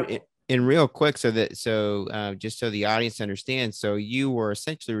 was horrible. And real quick, just so the audience understands, so you were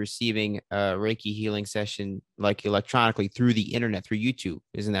essentially receiving a Reiki healing session like electronically through the internet, through YouTube,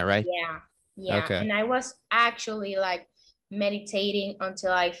 isn't that right? Yeah, yeah. Okay. And I was actually like meditating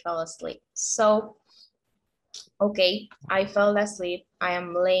until I fell asleep. So okay, I fell asleep. I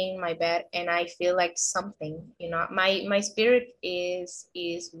am laying in my bed and I feel like something, you know, my spirit is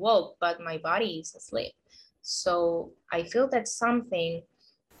woke, but my body is asleep. So I feel that something,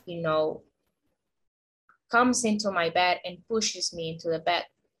 you know, comes into my bed and pushes me into the bed.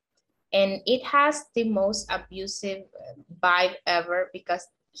 And it has the most abusive vibe ever, because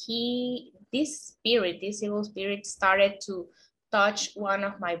this evil spirit started to touch one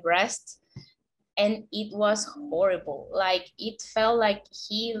of my breasts, and it was horrible. Like it felt like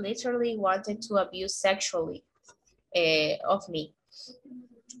he literally wanted to abuse sexually of me.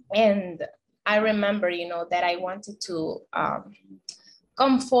 And I remember, you know, that I wanted to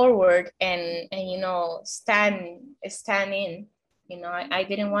come forward and you know, stand in. You know, I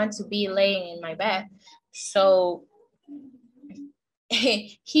didn't want to be laying in my bed. So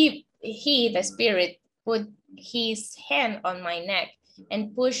the spirit, put his hand on my neck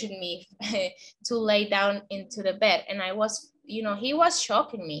and pushed me to lay down into the bed. And I was, you know, he was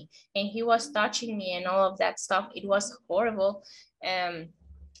shocking me and he was touching me and all of that stuff. It was horrible. And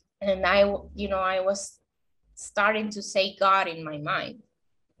I, you know, I was starting to say God in my mind.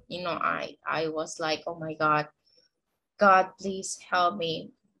 You know, I was like, oh my God, God, please help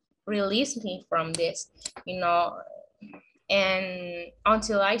me, release me from this, you know. And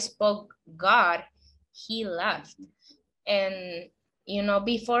until I spoke God, he left. And you know,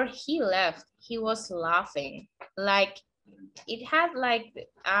 before he left, he was laughing. Like it had like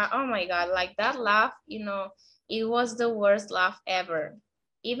oh my God, like that laugh, you know, it was the worst laugh ever.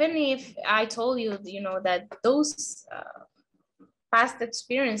 Even if I told you, you know, that those past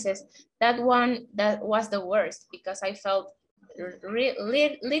experiences, that one, that was the worst, because I felt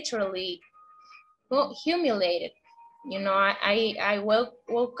literally humiliated. You know, I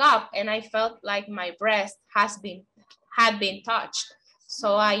woke up and I felt like my breast had been touched.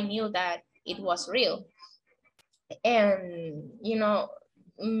 So I knew that it was real. And you know,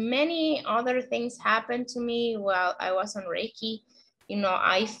 many other things happened to me while I was on Reiki. You know,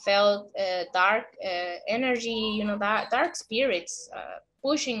 I felt dark energy, you know, that dark spirits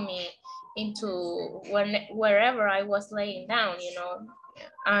pushing me into wherever I was laying down, you know.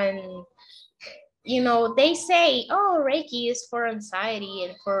 And you know, they say, oh, Reiki is for anxiety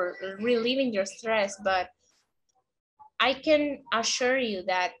and for relieving your stress, but I can assure you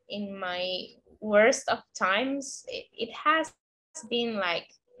that in my worst of times, it has been like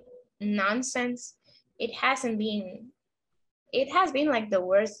nonsense. It has been like the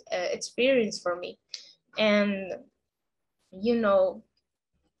worst experience for me. And you know,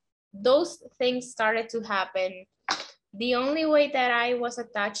 those things started to happen. The only way that I was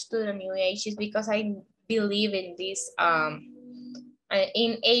attached to the New Age is because I believe in this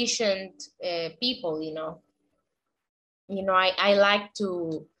in ancient people. You know, I like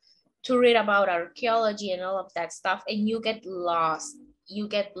to read about archaeology and all of that stuff, and you get lost. You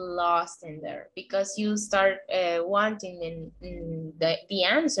get lost in there because you start wanting in the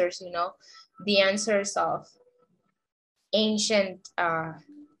answers. You know, the answers of ancient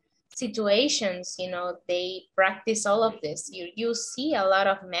situations. You know, they practice all of this. You see a lot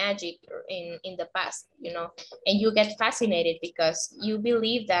of magic in the past, you know, and you get fascinated because you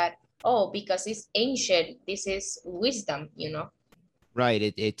believe that, oh, because it's ancient, this is wisdom, you know.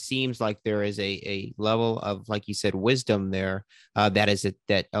 Right. It seems like there is a level of, like you said, wisdom there, that is it,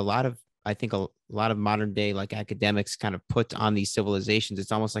 that a lot of, I think a lot of modern day like academics kind of put on these civilizations.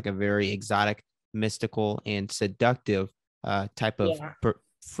 It's almost like a very exotic, mystical, and seductive type of Yeah.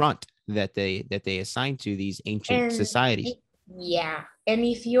 front that they assign to these ancient And societies. yeah, and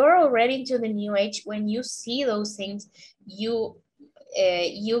if you're already into the new age, when you see those things, you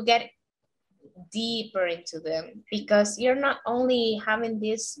you get deeper into them because you're not only having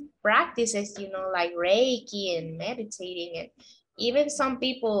these practices, like Reiki and meditating, and even some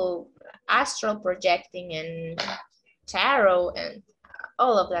people astral projecting and tarot and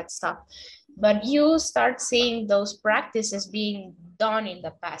all of that stuff. But you start seeing those practices being done in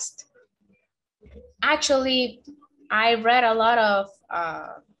the past. Actually, I read a lot of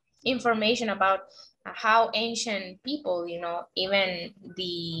information about how ancient people, even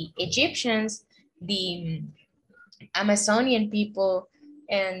the Egyptians, the Amazonian people,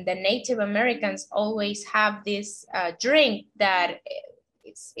 and the Native Americans always have this drink that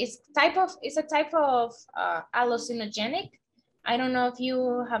it's a type of hallucinogenic. I don't know if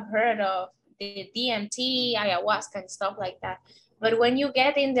you have heard of the DMT, ayahuasca, and stuff like that. But when you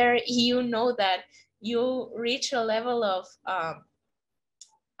get in there, you know that you reach a level of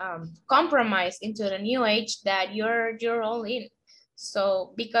compromise into the new age that you're all in.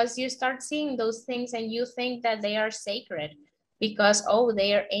 So because you start seeing those things and you think that they are sacred because, oh,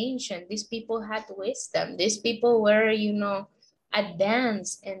 they are ancient, these people had wisdom, these people were,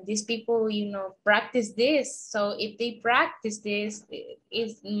 advanced, and these people, practice this, so if they practice this,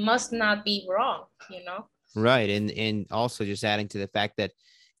 it must not be wrong. Right. And also just adding to the fact that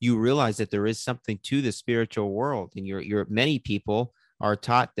you realize that there is something to the spiritual world, and you're many people are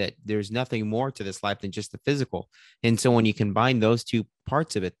taught that there's nothing more to this life than just the physical. And so when you combine those two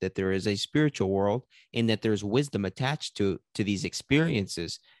parts of it, that there is a spiritual world and that there's wisdom attached to these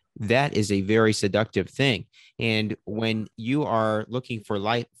experiences, that is a very seductive thing. And when you are looking for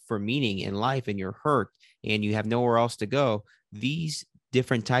life, for meaning in life, and you're hurt and you have nowhere else to go, these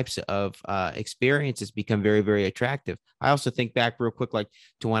different types of experiences become very, very attractive. I also think back real quick, like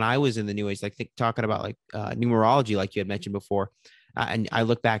to when I was in the new age, like talking about like numerology, like you had mentioned before. And I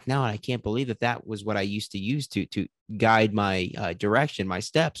look back now and I can't believe that that was what I used to use to guide my direction, my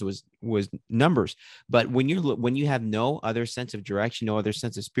steps was numbers. But when you have no other sense of direction, no other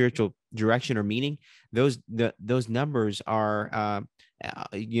sense of spiritual direction or meaning, those numbers are,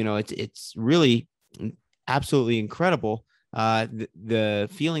 it's really absolutely incredible, the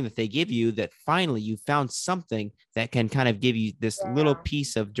feeling that they give you that finally you found something that can kind of give you this little Yeah.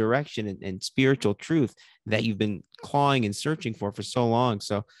 piece of direction and spiritual truth that you've been clawing and searching for so long.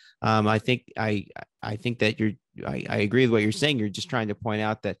 So I think that I agree with what you're saying. You're just trying to point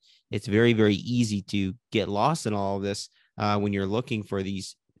out that it's very, very easy to get lost in all of this when you're looking for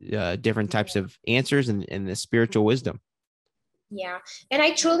these different types of answers and the spiritual wisdom. Yeah, and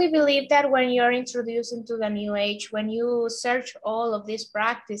I truly believe that when you're introduced into the new age, when you search all of these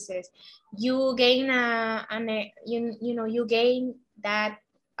practices, you gain you gain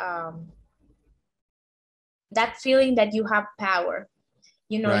um, that feeling that you have power.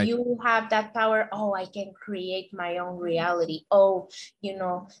 Right. You have that power. Oh, I can create my own reality. Oh,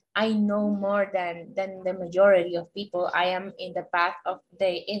 I know more than the majority of people. I am in the path of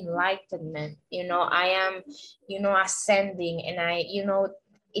the enlightenment. I am, ascending, and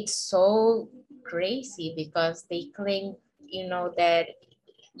it's so crazy because they claim, that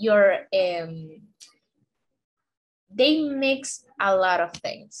you're they mix a lot of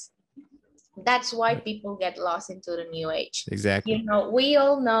things. That's why Right. people get lost into the new age. Exactly. We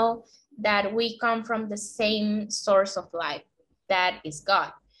all know that we come from the same source of life, that is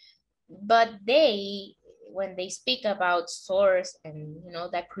God. But when they speak about source and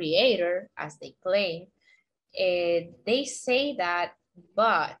the creator, as they claim, they say that,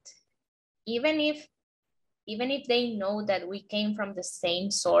 but even if they know that we came from the same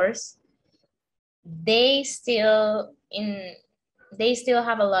source, they still in they still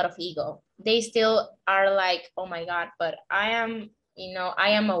have a lot of ego. They still are like, oh my God, but I am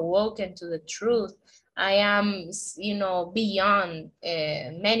awoken to the truth. I am, beyond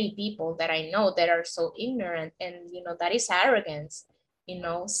many people that I know that are so ignorant, and that is arrogance.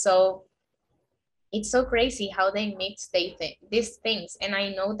 So it's so crazy how they mix these things, and I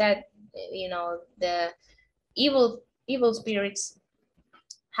know that the evil spirits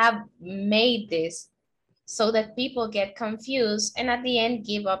have made this so that people get confused and at the end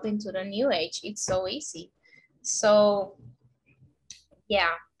give up into the new age. It's so easy. So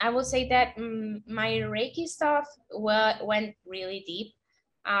yeah, I would say that my Reiki stuff went really deep.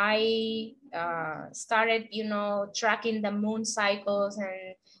 I started, tracking the moon cycles,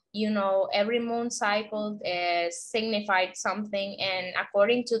 and every moon cycle signified something, and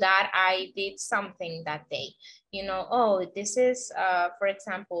according to that I did something that day. Oh, this is for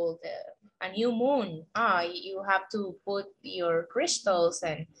example a new moon. You have to put your crystals,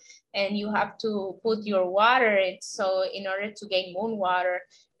 and you have to put your water in, so in order to gain moon water.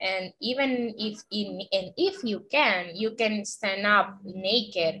 And even if you can stand up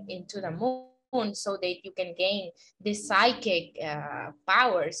naked into the moon, so that you can gain the psychic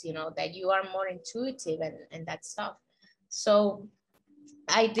powers, that you are more intuitive, and that stuff. So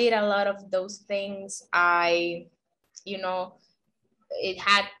I did a lot of those things. You know it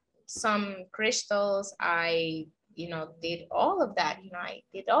had some crystals. I did all of that. I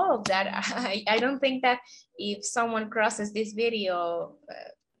did all of that. I don't think that if someone crosses this video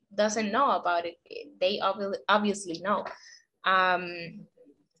doesn't know about it, they obviously know. um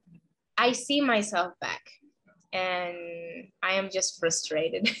I see myself back, and I am just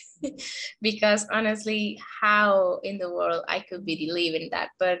frustrated because honestly, how in the world I could be believing that?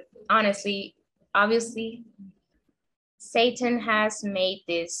 But honestly, obviously, Satan has made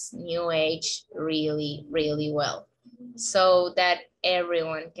this new age really, really well, so that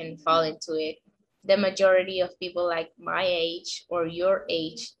everyone can fall into it. The majority of people like my age or your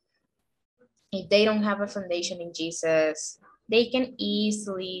age, if they don't have a foundation in Jesus, they can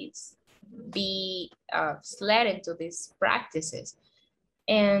easily be led into these practices.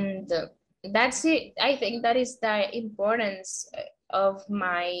 And that's it. I think that is the importance of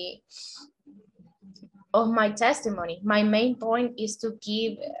my testimony. My main point is to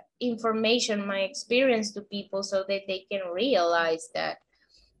give information, my experience to people, so that they can realize that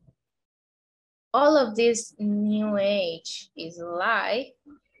all of this new age is a lie,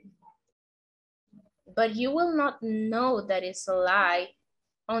 but you will not know that it's a lie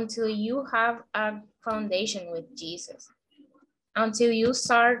until you have a foundation with Jesus, until you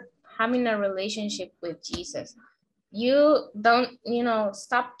start having a relationship with Jesus. You don't,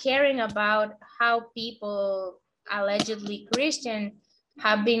 stop caring about how people allegedly Christian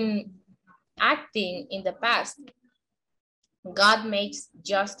have been acting in the past. God makes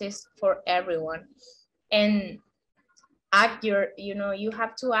justice for everyone, and you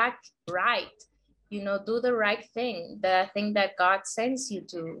have to act right. Do the right thing, the thing that God sends you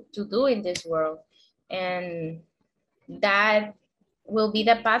to do in this world. And that will be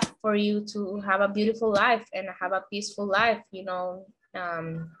the path for you to have a beautiful life and have a peaceful life.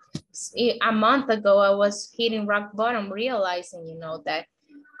 A month ago I was hitting rock bottom, realizing that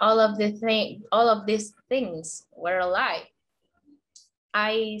all of these things were a lie.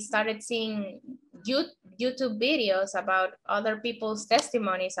 I started seeing YouTube videos about other people's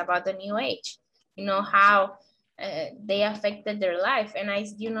testimonies about the new age, how they affected their life. And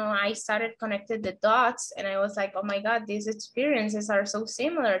I started connected the dots, and I was like, oh my God, these experiences are so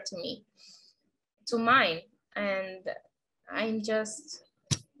similar to mine. And I'm just,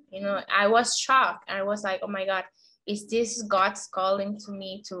 I was shocked. I was like, oh my God, is this God's calling to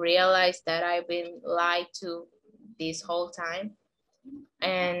me to realize that I've been lied to this whole time?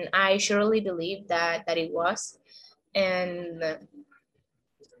 And I surely believe that it was. And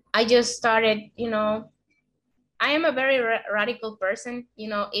I just started, I am a very radical person.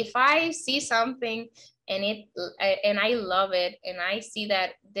 If I see something and I love it, and I see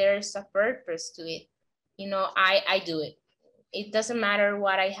that there's a purpose to it, I do it. It doesn't matter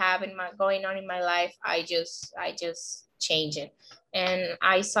what I have in my going on in my life. I just change it. And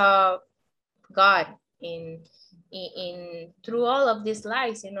I saw God in through all of these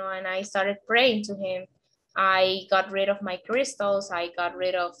lies, and I started praying to him. I got rid of my crystals. I got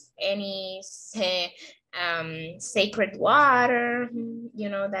rid of any sacred water.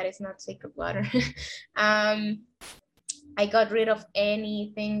 That is not sacred water. I got rid of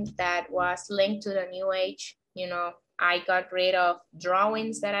anything that was linked to the new age. I got rid of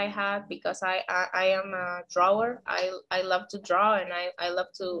drawings that I had, because I am a drawer. I love to draw, and I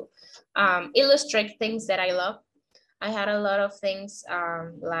love to illustrate things that I love. I had a lot of things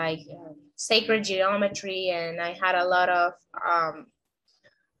like sacred geometry, and I had a lot of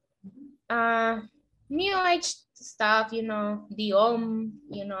uh, new age stuff, the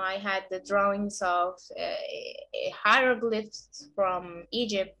I had the drawings of hieroglyphs from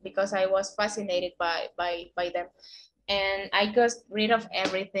Egypt, because I was fascinated by them. And I got rid of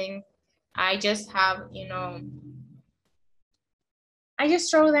everything. I just have, I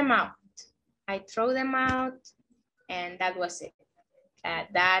just throw them out. I throw them out, and that was it.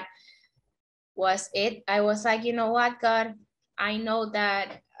 That was it. I was like, you know what, God, I know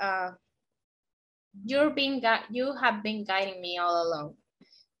that you have been guiding me all along.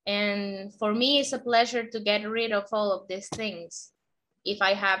 And for me, it's a pleasure to get rid of all of these things if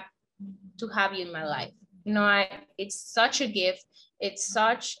I have to have you in my life. You know, it's such a gift. It's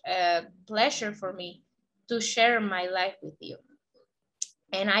such a pleasure for me to share my life with you.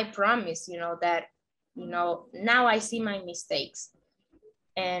 And I promise, that, now I see my mistakes.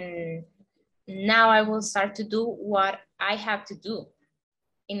 And now I will start to do what I have to do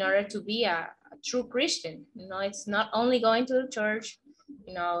in order to be a true Christian. It's not only going to the church,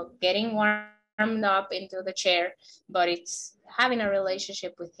 getting warmed up into the chair, but it's having a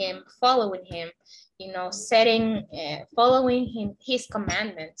relationship with him, following him, following his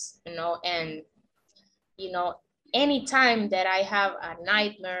commandments, and, you know, anytime that I have a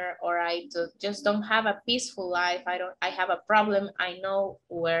nightmare or just don't have a peaceful life, I have a problem, I know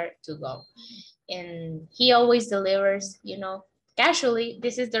where to go. And he always delivers. Casually,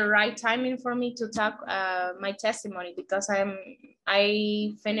 this is the right timing for me to talk my testimony, because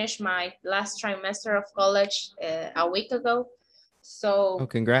I finished my last trimester of college a week ago. Oh, So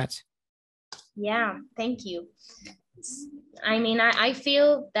congrats. yeah, thank you. I mean, I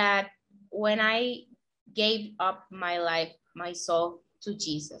feel that when I gave up my life, my soul to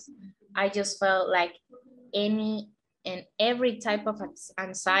Jesus, I just felt like any and every type of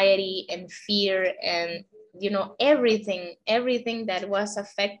anxiety and fear and, everything that was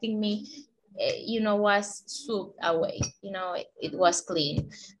affecting me, was swept away. It was clean.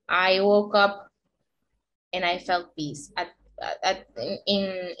 I woke up and I felt peace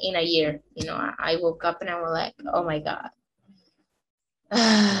in a year. I woke up and I was like, oh my God,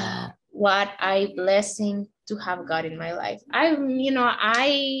 Wow. what a blessing to have God in my life. I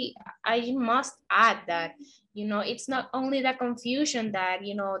must add that, it's not only the confusion that,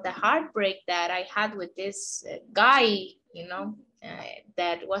 the heartbreak that I had with this guy,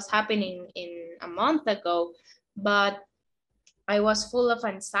 that was happening in a month ago, but I was full of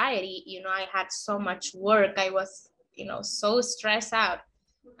anxiety. I had so much work. I was, so stressed out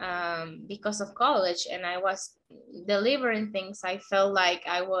because of college, and I was delivering things. I felt like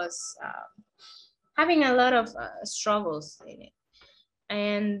I was having a lot of struggles in it.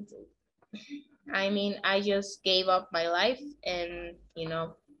 And I mean, I just gave up my life. And,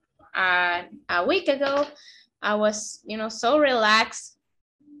 a week ago, I was, so relaxed,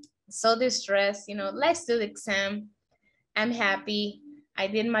 so distressed, let's do the exam. I'm happy. I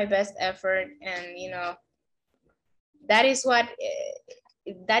did my best effort. And, that is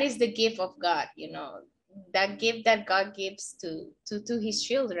that is the gift of God, that gift that God gives to his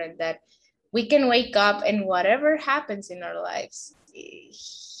children, that we can wake up and whatever happens in our lives,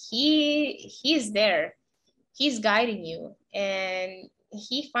 he's there. He's guiding you, and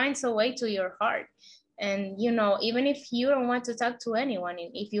he finds a way to your heart. And, even if you don't want to talk to anyone, and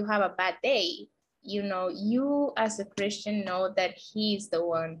if you have a bad day, you as a Christian know that he's the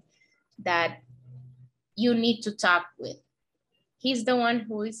one that you need to talk with. He's the one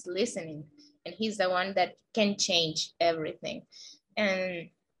who is listening, and he's the one that can change everything. And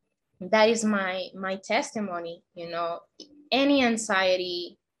that is my testimony. Any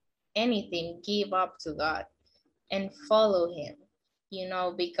anxiety, anything, give up to God and follow him.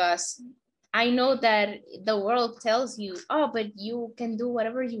 Because I know that the world tells you, oh, but you can do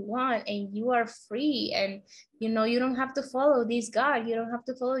whatever you want and you are free, and you don't have to follow this God, you don't have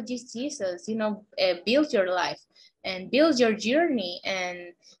to follow this Jesus. Build your life and build your journey,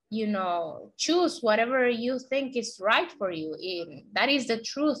 and choose whatever you think is right for you. That is the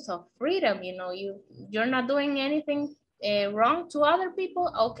truth of freedom. You're not doing anything wrong to other people.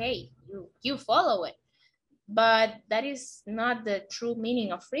 Okay, you follow it, but that is not the true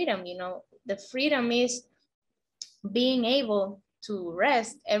meaning of freedom. The freedom is being able to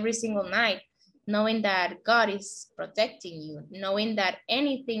rest every single night, knowing that God is protecting you, knowing that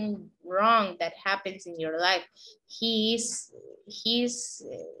anything wrong that happens in your life, he is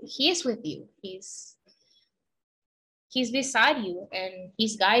with you. He's beside you, and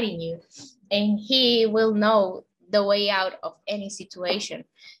he's guiding you, and he will know the way out of any situation.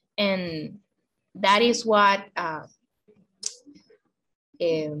 And that is what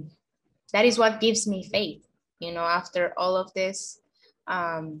that is what gives me faith, after all of this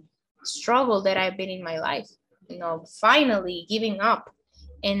struggle that I've been in my life, finally giving up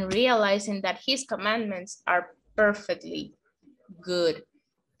and realizing that his commandments are perfectly good,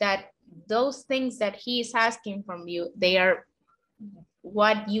 that those things that he is asking from you, they are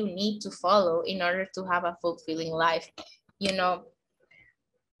what you need to follow in order to have a fulfilling life, and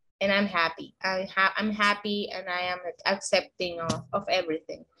I'm happy. I'm happy, and I am accepting of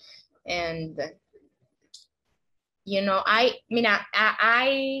everything. And I mean,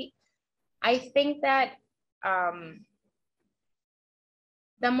 I think that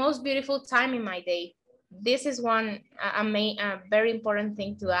the most beautiful time in my day. This is one a very important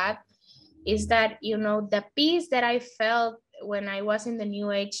thing to add, is that, you know, the peace that I felt when I was in the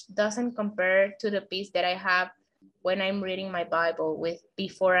New Age doesn't compare to the peace that I have when I'm reading my Bible with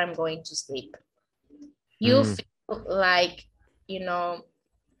before I'm going to sleep. You Mm. feel like, you know,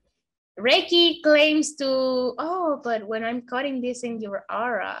 Reiki claims to, oh, but when I'm cutting this in your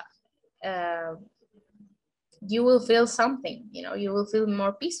aura, uh, you will feel something, you know, you will feel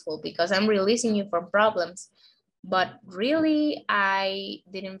more peaceful because I'm releasing you from problems. But really, I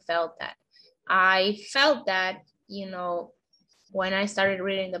didn't felt that. I felt that, you know, when I started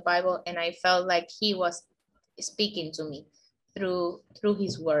reading the Bible, and I felt like he was speaking to me through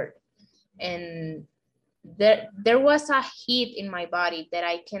his word. And there was a heat in my body that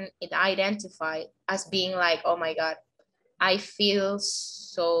I can identify as being like, oh my God, I feel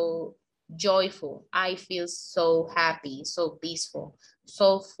so joyful. I feel so happy, so peaceful,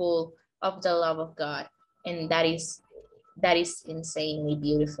 so full of the love of God. And that is insanely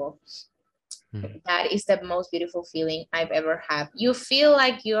beautiful. Mm. That is the most beautiful feeling I've ever had. You feel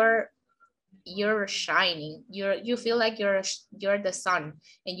like you're shining. You feel like you're the sun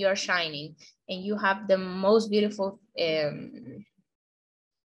and you're shining, and you have the most beautiful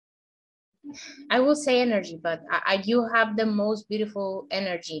I will say energy, but you have the most beautiful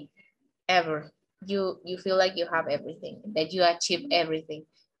energy ever. You feel like you have everything, that you achieve everything.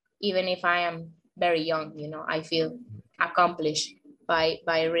 Even if I am very young, you know, I feel accomplished by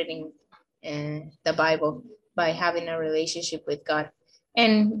reading the Bible, by having a relationship with God,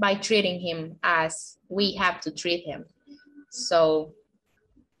 and by treating Him as we have to treat Him. So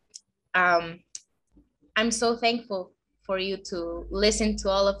um, I'm so thankful for you to listen to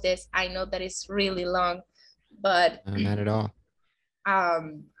all of this. I know that it's really long, but No, not at all.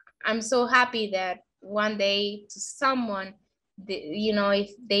 um, I'm so happy that one day to someone, you know,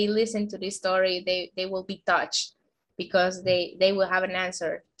 if they listen to this story, they will be touched because they will have an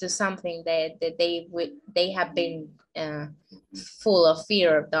answer to something that they have been full of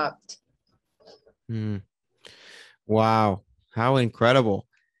fear of doubt. Mm. Wow, how incredible.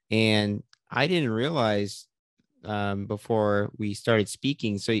 And I didn't realize before we started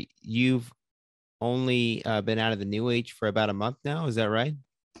speaking. So you've only been out of the new age for about a month now, is that right?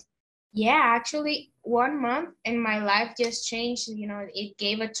 Yeah, actually, 1 month and my life just changed. You know, it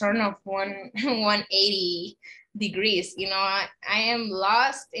gave a turn of 180 degrees. You know, I am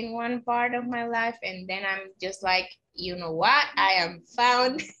lost in one part of my life, and then I'm just like, you know what? I am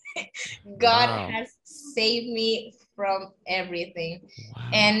found. God Wow. has saved me from everything, Wow.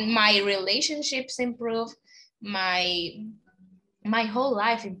 and my relationships improved. My my whole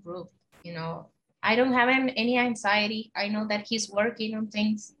life improved. You know, I don't have any anxiety. I know that He's working on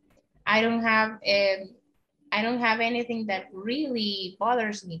things. I don't have I don't have anything that really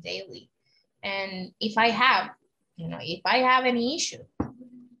bothers me daily. And if I have, you know, if I have any issue,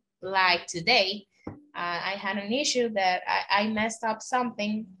 like today, I had an issue that I messed up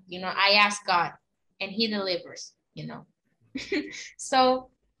something, you know, I ask God and He delivers, you know. So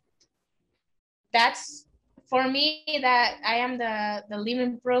that's for me, that I am the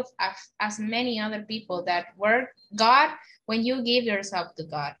living proof of as many other people that work God. When you give yourself to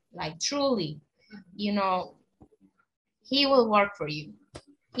God, like truly, you know, He will work for you.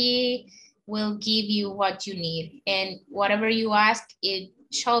 He will give you what you need, and whatever you ask, it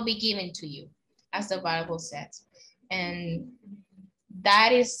shall be given to you, as the Bible says. And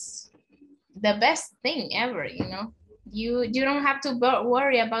that is the best thing ever, you know. You don't have to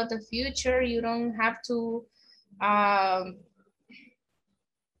worry about the future. Um,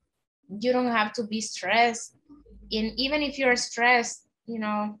 you don't have to be stressed. And even if you're stressed, you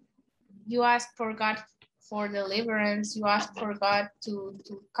know, you ask for God for deliverance. You ask for God to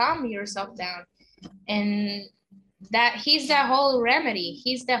calm yourself down, and that He's the whole remedy.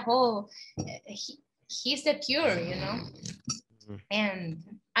 He's the whole. He's the cure, you know. Mm. And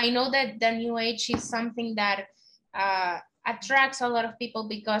I know that the New Age is something that attracts a lot of people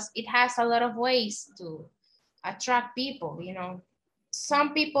because it has a lot of ways to attract people. You know,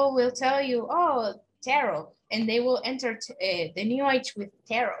 some people will tell you, "Oh, tarot," and they will enter the New Age with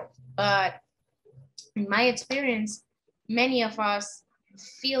tarot. But in my experience, many of us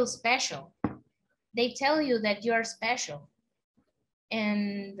feel special. They tell you that you're special,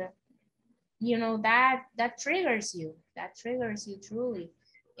 and you know that triggers you. That triggers you truly,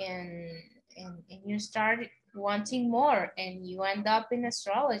 and and you start wanting more, and you end up in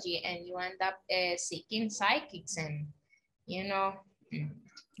astrology, and you end up seeking psychics, and you know Right.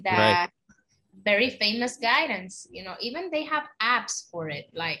 that very famous guidance. You know, even they have apps for it,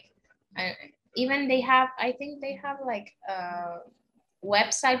 like uh, even they have, I think they have like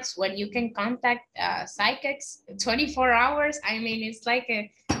websites when you can contact psychics 24 hours. I mean, it's like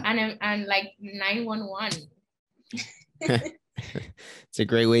and like 911. It's a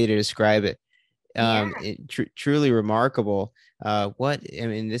great way to describe it. Yeah. Truly remarkable. What I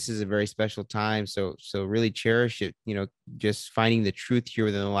mean, this is a very special time, so really cherish it. Just finding the truth here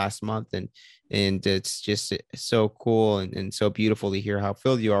within the last month, and it's just so cool and so beautiful to hear how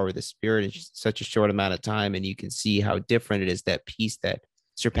filled you are with the Spirit in such a short amount of time, and you can see how different it is, that peace that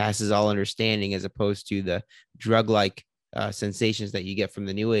surpasses all understanding, as opposed to the drug-like sensations that you get from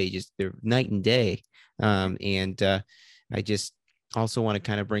the New Age. They're night and day. And I just also want to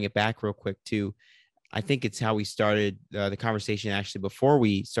kind of bring it back real quick too. I think it's how we started the conversation actually before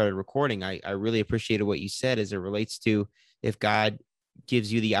we started recording. I really appreciated what you said as it relates to, if God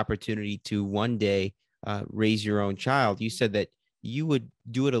gives you the opportunity to one day raise your own child. You said that you would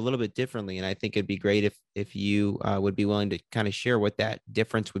do it a little bit differently. And I think it'd be great if you would be willing to kind of share what that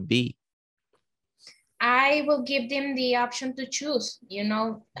difference would be. I will give them the option to choose,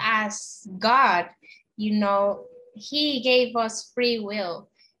 as God, He gave us free will.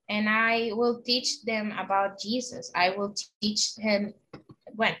 And I will teach them about Jesus. I will teach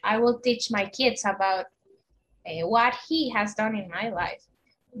I will teach my kids about what He has done in my life.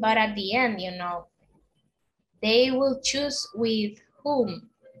 But at the end, they will choose with whom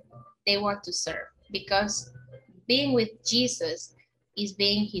they want to serve, because being with Jesus is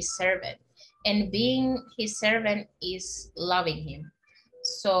being His servant, and being His servant is loving Him.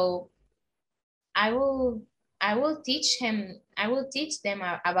 So I will teach them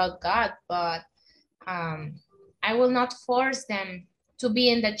about God, but I will not force them to be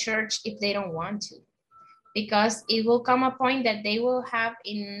in the church if they don't want to, because it will come a point that they will have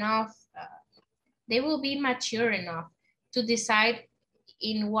enough, they will be mature enough to decide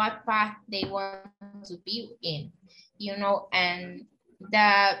in what path they want to be in, and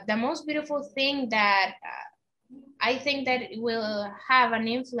the most beautiful thing that I think that it will have an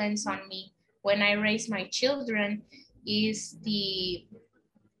influence on me when I raise my children is the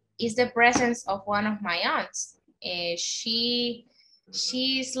presence of one of my aunts.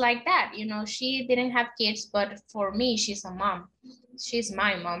 She's like that, she didn't have kids, but for me, she's a mom. She's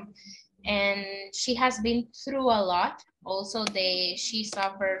my mom, and she has been through a lot. Also, she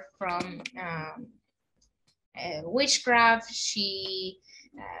suffered from witchcraft. She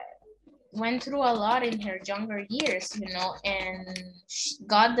went through a lot in her younger years, and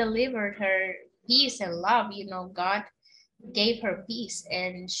God delivered her peace and love. God gave her peace,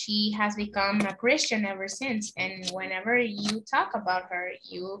 and she has become a Christian ever since. And whenever you talk about her,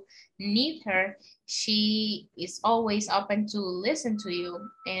 you need her, she is always open to listen to you,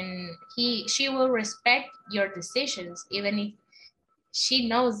 and she will respect your decisions, even if she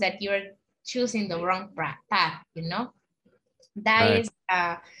knows that you're choosing the wrong path. That Right. is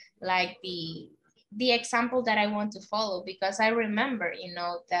like the example that I want to follow, because I remember,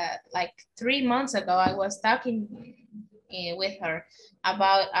 that like 3 months ago, I was talking with her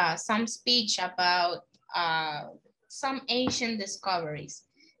about some speech about some ancient discoveries.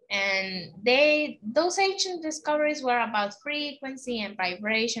 And those ancient discoveries were about frequency and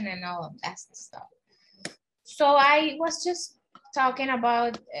vibration and all of that stuff. So I was just talking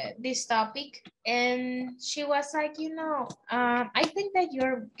about this topic, and she was like, I think that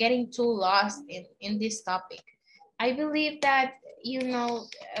you're getting too lost in this topic. I believe that,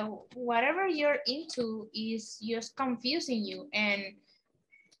 whatever you're into is just confusing you and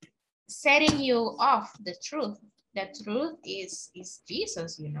setting you off the truth. The truth is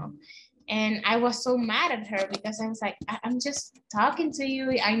Jesus. And I was so mad at her, because I was like, I'm just talking to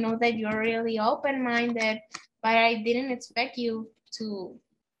you. I know that you're really open-minded, but I didn't expect you to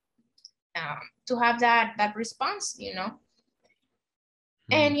have that response.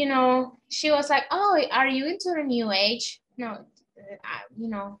 And she was like, "Oh, are you into the new age?" No,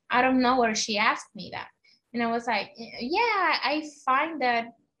 I don't know where she asked me that. And I was like, "Yeah, I find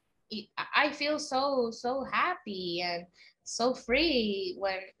that I feel so happy and so free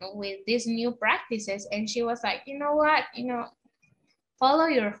when with these new practices." And she was like, "You know what? Follow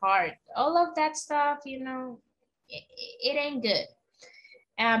your heart. All of that stuff, it ain't good."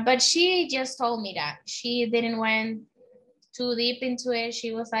 But she just told me that she didn't went too deep into it.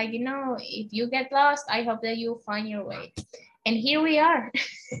 She was like, if you get lost, I hope that you find your way. And here we are.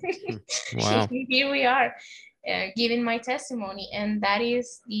 Wow. Here we are, giving my testimony. And that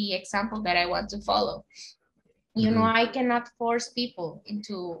is the example that I want to follow. Mm-hmm. I cannot force people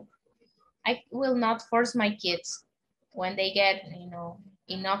I will not force my kids when they get,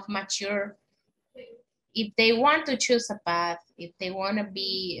 enough mature. If they want to choose a path, if they want to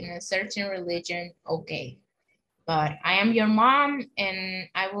be in a certain religion, okay. but I am your mom and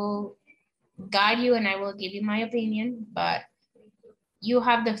I will guide you and I will give you my opinion, but you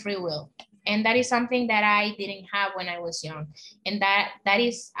have the free will. And that is something that I didn't have when I was young. And that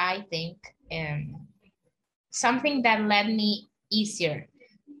is, I think, something that led me easier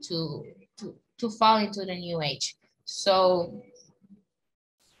to to fall into the new age. So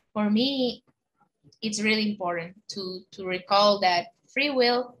for me, it's really important to recall that free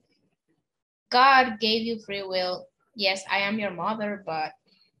will, God gave you free will. Yes, I am your mother, but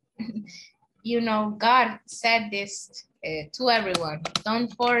God said this to everyone.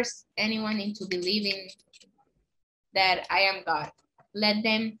 Don't force anyone into believing that I am God. Let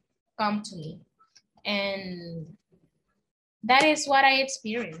them come to me. And that is what I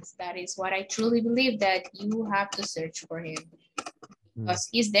experienced. That is what I truly believe, that you have to search for him because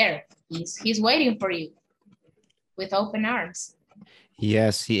he's there. He's waiting for you with open arms.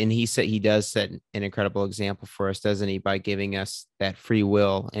 Yes, he said he does set an incredible example for us, doesn't he, by giving us that free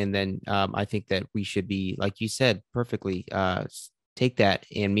will. And then I think that we should be, like you said, perfectly take that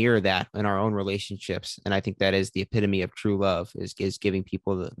and mirror that in our own relationships. And I think that is the epitome of true love is giving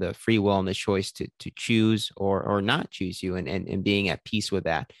people the free will and the choice to choose or not choose you, and being at peace with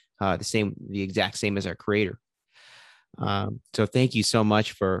that. The exact same as our Creator. So thank you so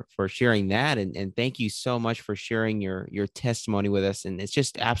much for sharing that, and thank you so much for sharing your testimony with us. And it's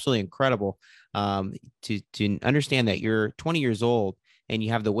just absolutely incredible to understand that you're 20 years old and you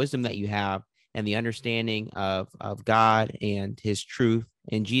have the wisdom that you have and the understanding of God and His truth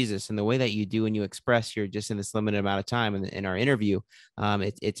and Jesus, and the way that you do and you express here just in this limited amount of time in our interview.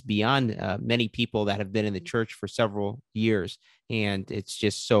 It's beyond many people that have been in the church for several years, and it's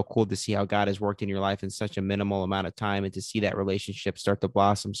just so cool to see how God has worked in your life in such a minimal amount of time, and to see that relationship start to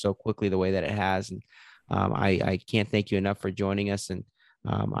blossom so quickly the way that it has. And I can't thank you enough for joining us. And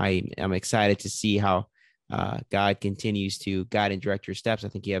I am excited to see how God continues to guide and direct your steps. I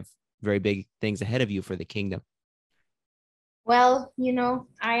think you have very big things ahead of you for the kingdom. Well,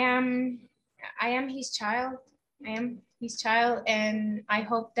 I am his child. I am his child, and I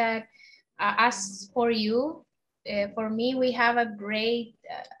hope that as for you, for me, we have a great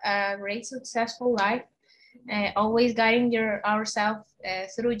successful life, always guiding ourselves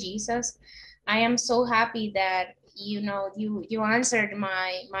through Jesus. I am so happy that you answered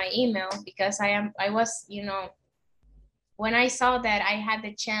my email, because I was when I saw that I had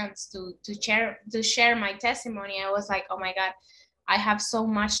the chance to share my testimony. I was like, oh my God, I have so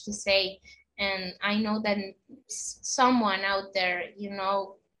much to say, and I know that someone out there,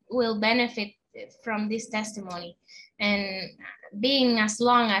 will benefit from this testimony. And being as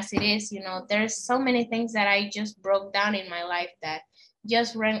long as it is, there's so many things that I just broke down in my life that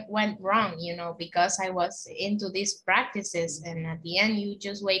just went wrong, because I was into these practices. And at the end, you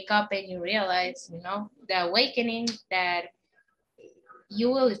just wake up and you realize, the awakening that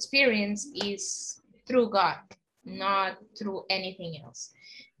you will experience is through God, not through anything else.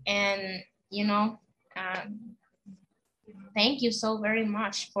 And, um, thank you so very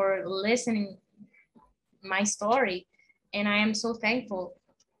much for listening my story. And I am so thankful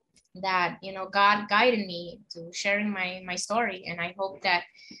that God guided me to sharing my story. And I hope that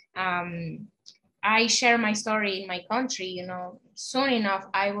um, I share my story in my country. Soon enough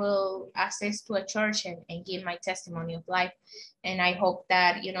I will access to a church and give my testimony of life. And I hope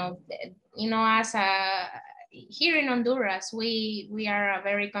that as a here in Honduras, we are a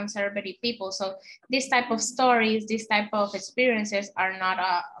very conservative people, so this type of stories, this type of experiences are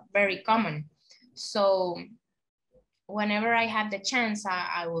not very common. So whenever I have the chance,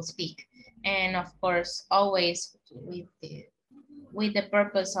 I will speak. And of course, always with the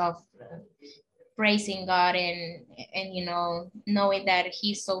purpose of praising God, and knowing that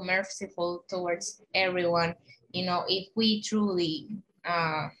He's so merciful towards everyone. If we truly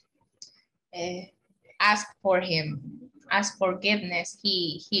uh, uh, ask for Him, ask forgiveness,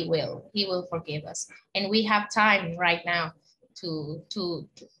 He will forgive us. And we have time right now to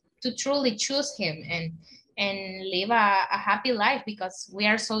truly choose Him and live a happy life, because we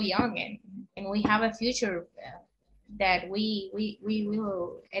are so young, and we have a future that we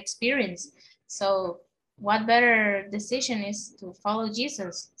will experience. So what better decision is to follow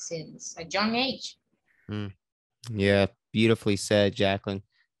Jesus since a young age? Mm. Yeah, beautifully said, Jacqueline.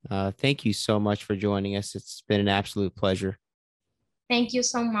 Thank you so much for joining us. It's been an absolute pleasure. Thank you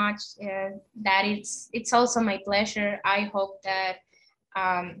so much. That it's also my pleasure. I hope that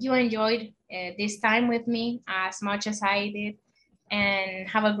you enjoyed this time with me as much as I did, and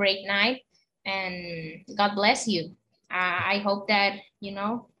have a great night. And God bless you. I hope that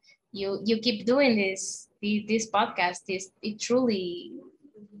you keep doing this podcast. It truly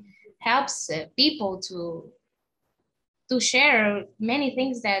helps people to share many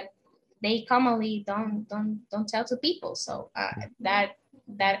things that they commonly don't tell to people. So that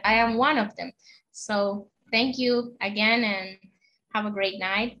I am one of them. So thank you again, and have a great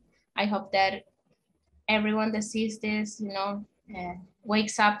night. I hope that everyone that sees this,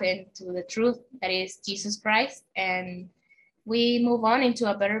 wakes up into the truth that is Jesus Christ, and we move on into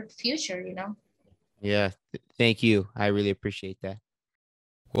a better future. Yeah. Thank you. I really appreciate that.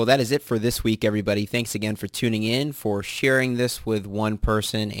 Well, that is it for this week, everybody. Thanks again for tuning in, for sharing this with one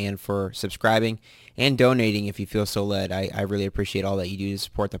person, and for subscribing and donating if you feel so led. I really appreciate all that you do to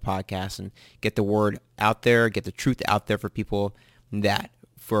support the podcast and get the word out there, get the truth out there for people that,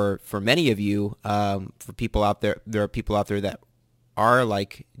 for many of you, for people out there, there are people out there that are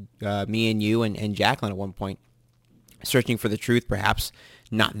like me and you and Jacqueline at one point, searching for the truth, perhaps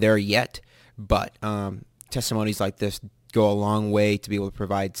not there yet, but testimonies like this go a long way to be able to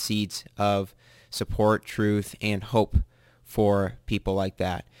provide seeds of support, truth, and hope for people like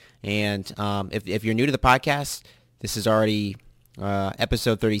that. And if you're new to the podcast, this is already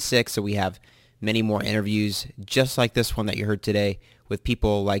episode 36, so we have many more interviews just like this one that you heard today with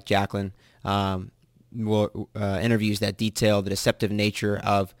people like Jacqueline, interviews that detail the deceptive nature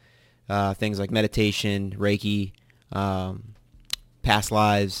of things like meditation, Reiki, past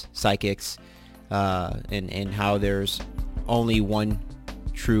lives, psychics, and how there's only one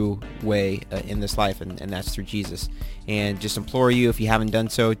true way in this life, and that's through Jesus. And just implore you, if you haven't done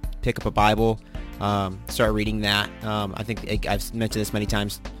so, pick up a Bible, start reading that. I think I've mentioned this many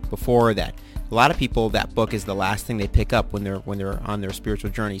times before, that a lot of people, that book is the last thing they pick up when they're on their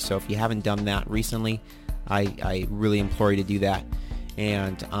spiritual journey. So if you haven't done that recently, I really implore you to do that.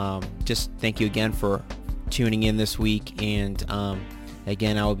 And just thank you again for tuning in this week. And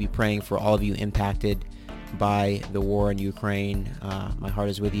again, I will be praying for all of you impacted by the war in Ukraine. My heart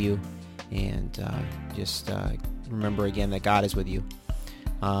is with you, and just remember again that God is with you.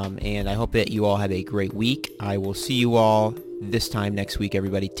 And I hope that you all have a great week. I will see you all this time next week,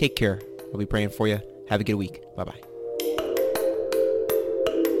 everybody. Take care. I'll be praying for you. Have a good week. Bye-bye.